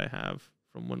memory that I have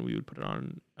from when we would put it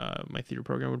on, my theater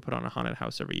program would put on a haunted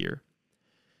house every year.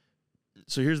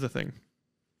 So here's the thing.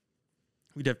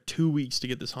 We'd have 2 weeks to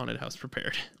get this haunted house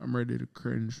prepared. I'm ready to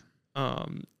cringe.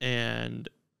 And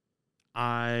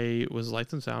I was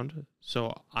lights and sound,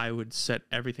 so I would set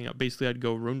everything up. Basically, I'd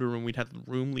go room to room. We'd have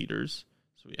room leaders,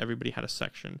 so everybody had a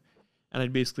section. And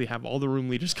I'd basically have all the room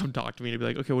leaders come talk to me and be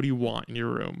like, okay, what do you want in your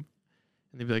room?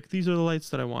 And they'd be like, these are the lights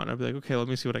that I want. I'd be like, okay, let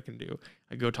me see what I can do.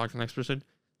 I'd go talk to the next person.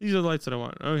 These are the lights that I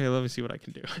want. Okay, let me see what I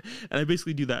can do. And I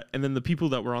basically do that. And then the people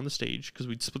that were on the stage, because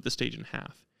we'd split the stage in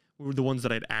half, were the ones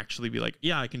that I'd actually be like,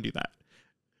 yeah, I can do that.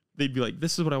 They'd be like,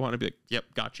 this is what I want. I'd be like, yep,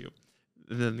 got you.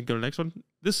 And then go to the next one.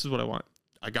 This is what I want.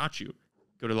 I got you.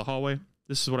 Go to the hallway.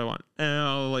 This is what I want. And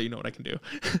I'll let you know what I can do.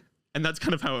 And that's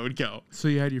kind of how it would go. So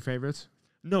you had your favorites?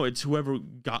 No, it's whoever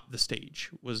got the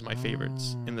stage was my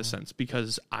favorites in the sense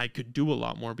because I could do a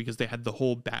lot more because they had the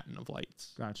whole baton of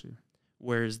lights. Got you.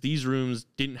 Whereas these rooms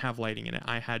didn't have lighting in it.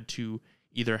 I had to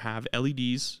either have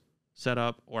LEDs set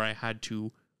up or I had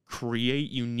to create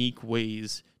unique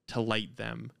ways to light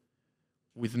them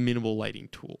with minimal lighting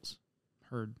tools.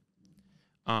 Heard.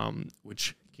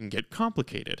 Which can get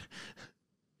complicated.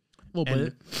 A little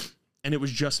bit. And it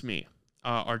was just me.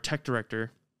 Our tech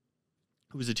director,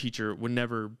 who was a teacher, would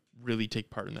never really take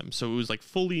part in them. So it was like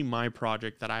fully my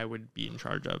project that I would be in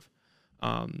charge of.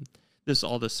 This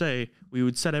all to say, we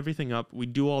would set everything up.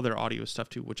 We'd do all their audio stuff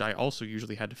too, which I also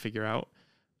usually had to figure out,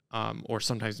 or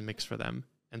sometimes mix for them.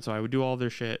 And so I would do all their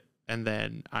shit, and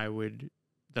then I would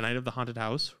the night of the haunted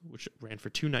house, which ran for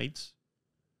 2 nights,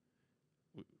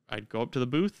 I'd go up to the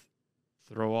booth,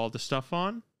 throw all the stuff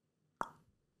on,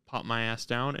 pop my ass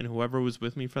down, and whoever was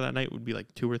with me for that night would be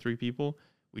like 2 or 3 people.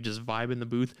 We'd just vibe in the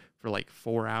booth for like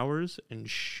 4 hours and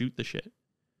shoot the shit.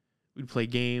 We'd play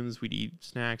games, we'd eat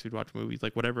snacks, we'd watch movies,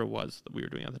 like whatever it was that we were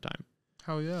doing at the time.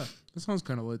 Hell yeah. That sounds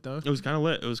kind of lit, though. It was kind of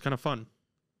lit. It was kind of fun.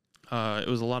 It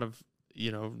was a lot of,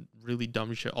 really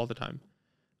dumb shit all the time.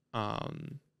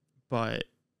 But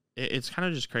it's kind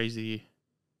of just crazy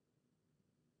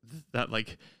that,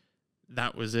 like,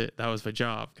 that was it. That was my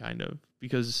job, kind of.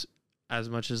 Because as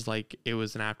much as, like, it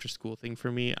was an after-school thing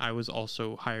for me, I was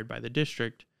also hired by the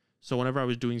district. So whenever I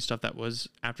was doing stuff that was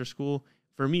after school,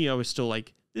 for me, I was still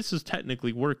like, this is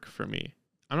technically work for me.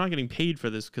 I'm not getting paid for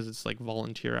this because it's, like,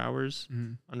 volunteer hours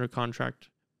under contract.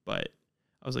 But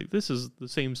I was like, this is the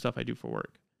same stuff I do for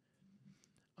work.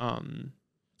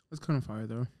 That's kind of fire,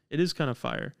 though. It is kind of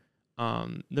fire.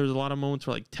 There was a lot of moments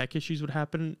where, like, tech issues would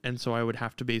happen, and so I would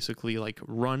have to basically, like,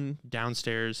 run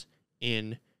downstairs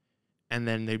in, and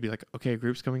then they'd be like, okay, a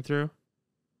group's coming through,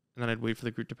 and then I'd wait for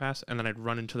the group to pass, and then I'd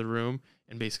run into the room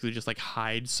and basically just, like,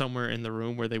 hide somewhere in the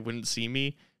room where they wouldn't see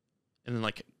me, and then,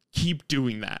 like, keep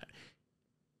doing that,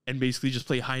 and basically just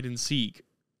play hide and seek,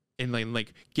 and then,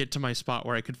 like, get to my spot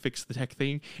where I could fix the tech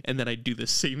thing, and then I'd do the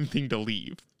same thing to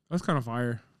leave. That's kind of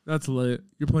fire. That's lit.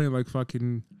 You're playing like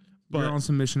fucking... You're on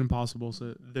some Mission Impossible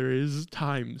shit. There is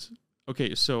times.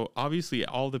 Okay, so obviously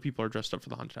all the people are dressed up for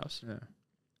the haunted house. Yeah.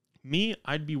 Me,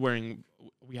 I'd be wearing...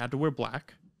 We had to wear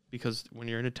black because when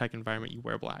you're in a tech environment, you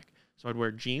wear black. So I'd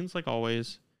wear jeans like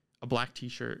always, a black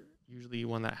t-shirt, usually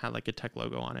one that had like a tech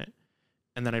logo on it,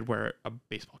 and then I'd wear a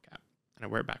baseball cap, and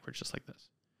I'd wear it backwards just like this.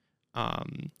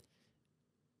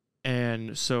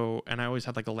 And I always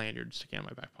had like a lanyard sticking out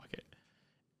of my back pocket.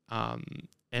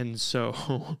 And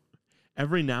so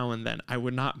every now and then I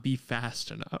would not be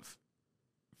fast enough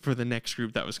for the next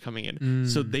group that was coming in.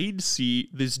 So they'd see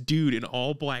this dude in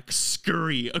all black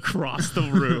scurry across the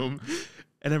room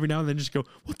and every now and then just go,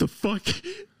 what the fuck?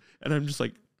 And I'm just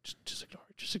like, just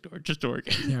ignore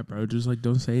it. Yeah, bro. Just like,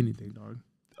 don't say anything, dog.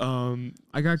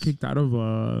 I got kicked out of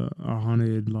a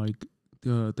haunted, like,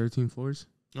 13 floors.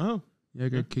 Oh. Yeah, I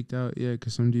got kicked out. Yeah,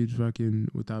 because some dude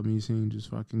fucking, without me seeing, just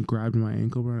fucking grabbed my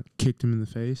ankle, bro. Kicked him in the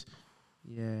face.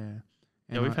 Yeah. And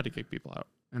yeah, we've had to kick people out.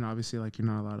 And obviously, like, you're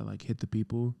not allowed to, like, hit the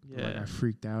people. Yeah. Like, I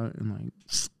freaked out and, like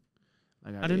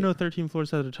I didn't know 13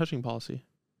 floors had a touching policy.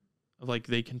 Of, like,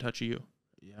 they can touch you.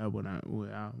 Yeah, when I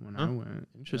went.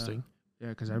 Interesting. Yeah,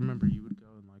 because I remember you would go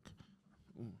and, like,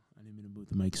 ooh, I didn't mean to move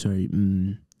the mic, sorry.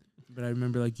 But I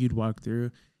remember, like, you'd walk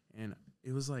through, and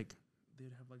it was, like,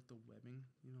 they'd have, like, the webbing,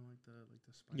 you know, like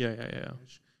the spike. Yeah.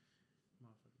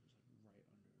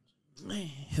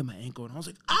 Hit my ankle, and I was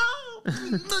like, "Ow!"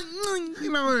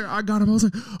 You know, I got him. I was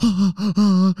like,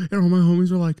 and all my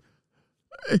homies were like,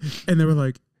 and they were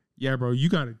like, "Yeah, bro, you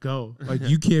gotta go. Like,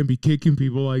 you can't be kicking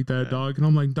people like that, dog." And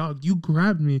I'm like, "Dog, you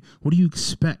grabbed me. What do you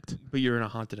expect?" But you're in a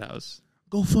haunted house.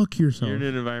 Go fuck yourself. You're in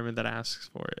an environment that asks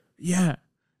for it.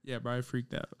 Yeah, bro, I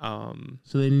freaked out.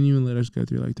 So they didn't even let us go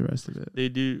through like the rest of it.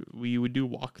 We would do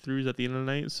walkthroughs at the end of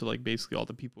the night. So like basically all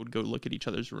the people would go look at each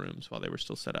other's rooms while they were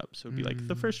still set up. So it'd be like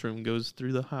the first room goes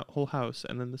through the whole house,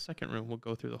 and then the second room will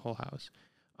go through the whole house.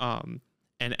 And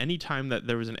any time that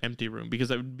there was an empty room, because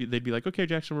they'd be like, okay,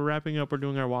 Jackson, we're wrapping up, we're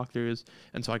doing our walkthroughs,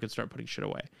 and so I could start putting shit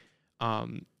away.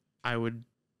 I would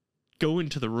go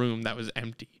into the room that was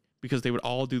empty. Because they would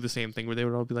all do the same thing where they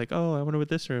would all be like, oh, I wonder what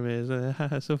this room is.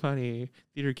 So funny.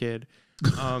 Theater kid.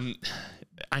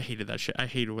 I hated that shit. I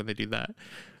hated when they do that.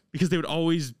 Because they would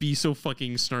always be so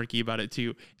fucking snarky about it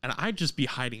too. And I'd just be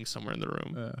hiding somewhere in the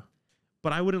room.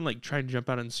 But I wouldn't like try and jump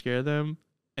out and scare them.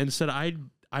 Instead, I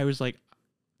was like,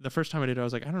 the first time I did it, I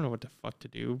was like, I don't know what the fuck to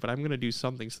do, but I'm going to do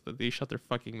something so that they shut their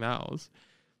fucking mouths.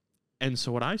 And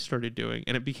so what I started doing,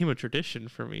 and it became a tradition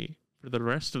for me for the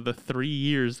rest of the 3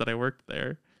 years that I worked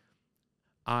there,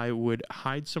 I would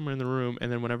hide somewhere in the room,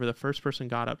 and then whenever the first person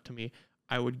got up to me,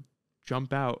 I would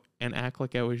jump out and act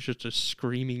like I was just a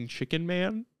screaming chicken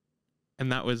man,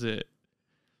 and that was it.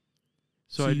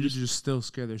 So I just still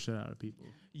scare the shit out of people.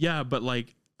 Yeah, but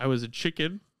like I was a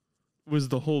chicken was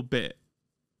the whole bit.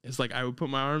 It's like I would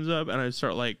put my arms up and I'd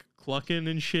start like clucking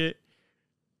and shit,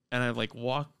 and I'd like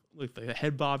walk with the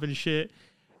head bob and shit.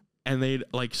 And they'd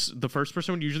like the first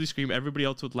person would usually scream, everybody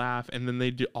else would laugh, and then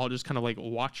they'd all just kind of like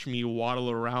watch me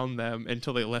waddle around them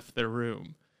until they left their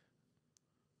room.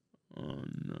 Oh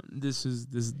no! That's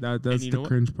the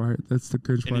cringe part. That's the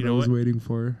cringe part I was waiting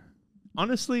for.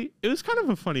 Honestly, it was kind of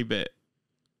a funny bit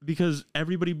because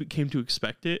everybody came to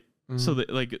expect it, So that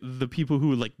like the people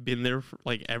who like been there for,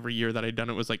 like every year that I'd done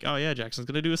it was like, oh yeah, Jackson's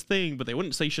gonna do his thing, but they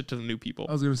wouldn't say shit to the new people.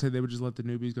 I was gonna say they would just let the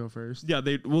newbies go first. Yeah,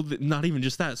 not even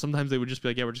just that. Sometimes they would just be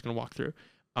like, yeah, we're just gonna walk through.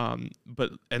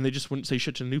 But they just wouldn't say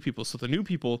shit to the new people. So the new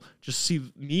people just see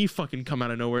me fucking come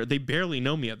out of nowhere. They barely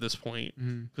know me at this point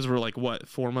because we're like, what,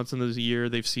 4 months into the year?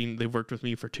 They've worked with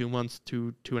me for 2 months,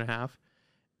 two and a half,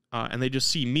 and they just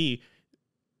see me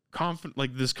confident,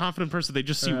 like this confident person. They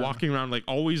just see walking around like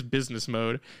always business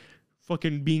mode,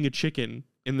 fucking being a chicken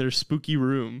in their spooky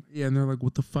room. Yeah, and they're like,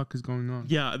 what the fuck is going on?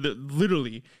 Yeah,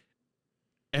 literally.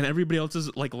 And everybody else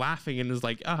is like laughing and is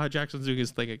like, Jackson's doing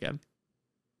his thing again.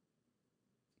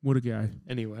 What a guy.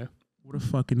 Anyway. What a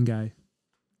fucking guy.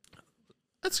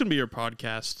 That's going to be your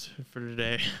podcast for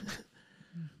today.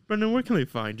 Brendan, where can they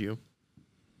find you?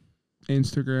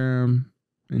 Instagram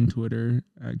and Twitter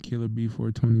at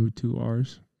KillerB420 with 2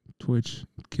 R's. Twitch,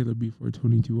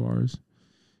 KillerB422 R's.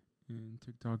 And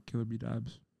TikTok, KillerB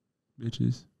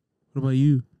bitches. What about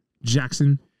you,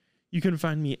 Jackson? You can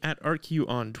find me at RQ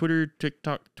on Twitter,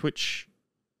 TikTok, Twitch,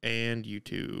 and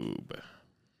YouTube.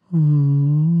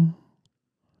 Aww.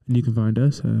 And you can find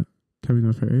us at Coming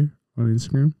Up For Air on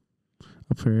Instagram,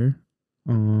 Up For Air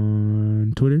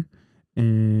on Twitter,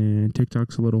 and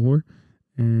TikTok's a little whore.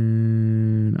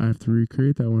 And I have to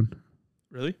recreate that one.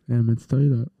 Really? Yeah, I meant to tell you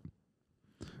that.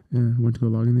 Yeah, I went to go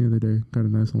log in the other day. Got a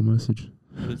nice little message.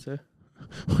 What did it say?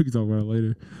 We can talk about it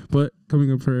later. But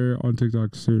Coming Up For Air on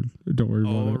TikTok soon. Don't worry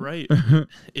about it. All right.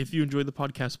 If you enjoyed the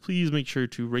podcast, please make sure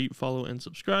to rate, follow, and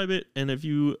subscribe it. And if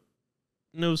you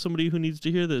know somebody who needs to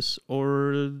hear this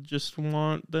or just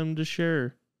want them to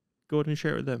share, go ahead and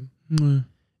share it with them.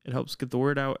 It helps get the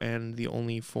word out, and the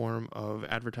only form of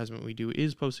advertisement we do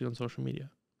is posting on social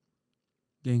media.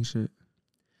 Gang shit.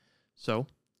 So,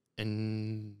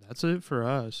 and that's it for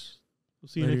us. We'll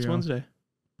see you Later, next y'all. Wednesday.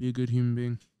 Be a good human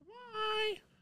being.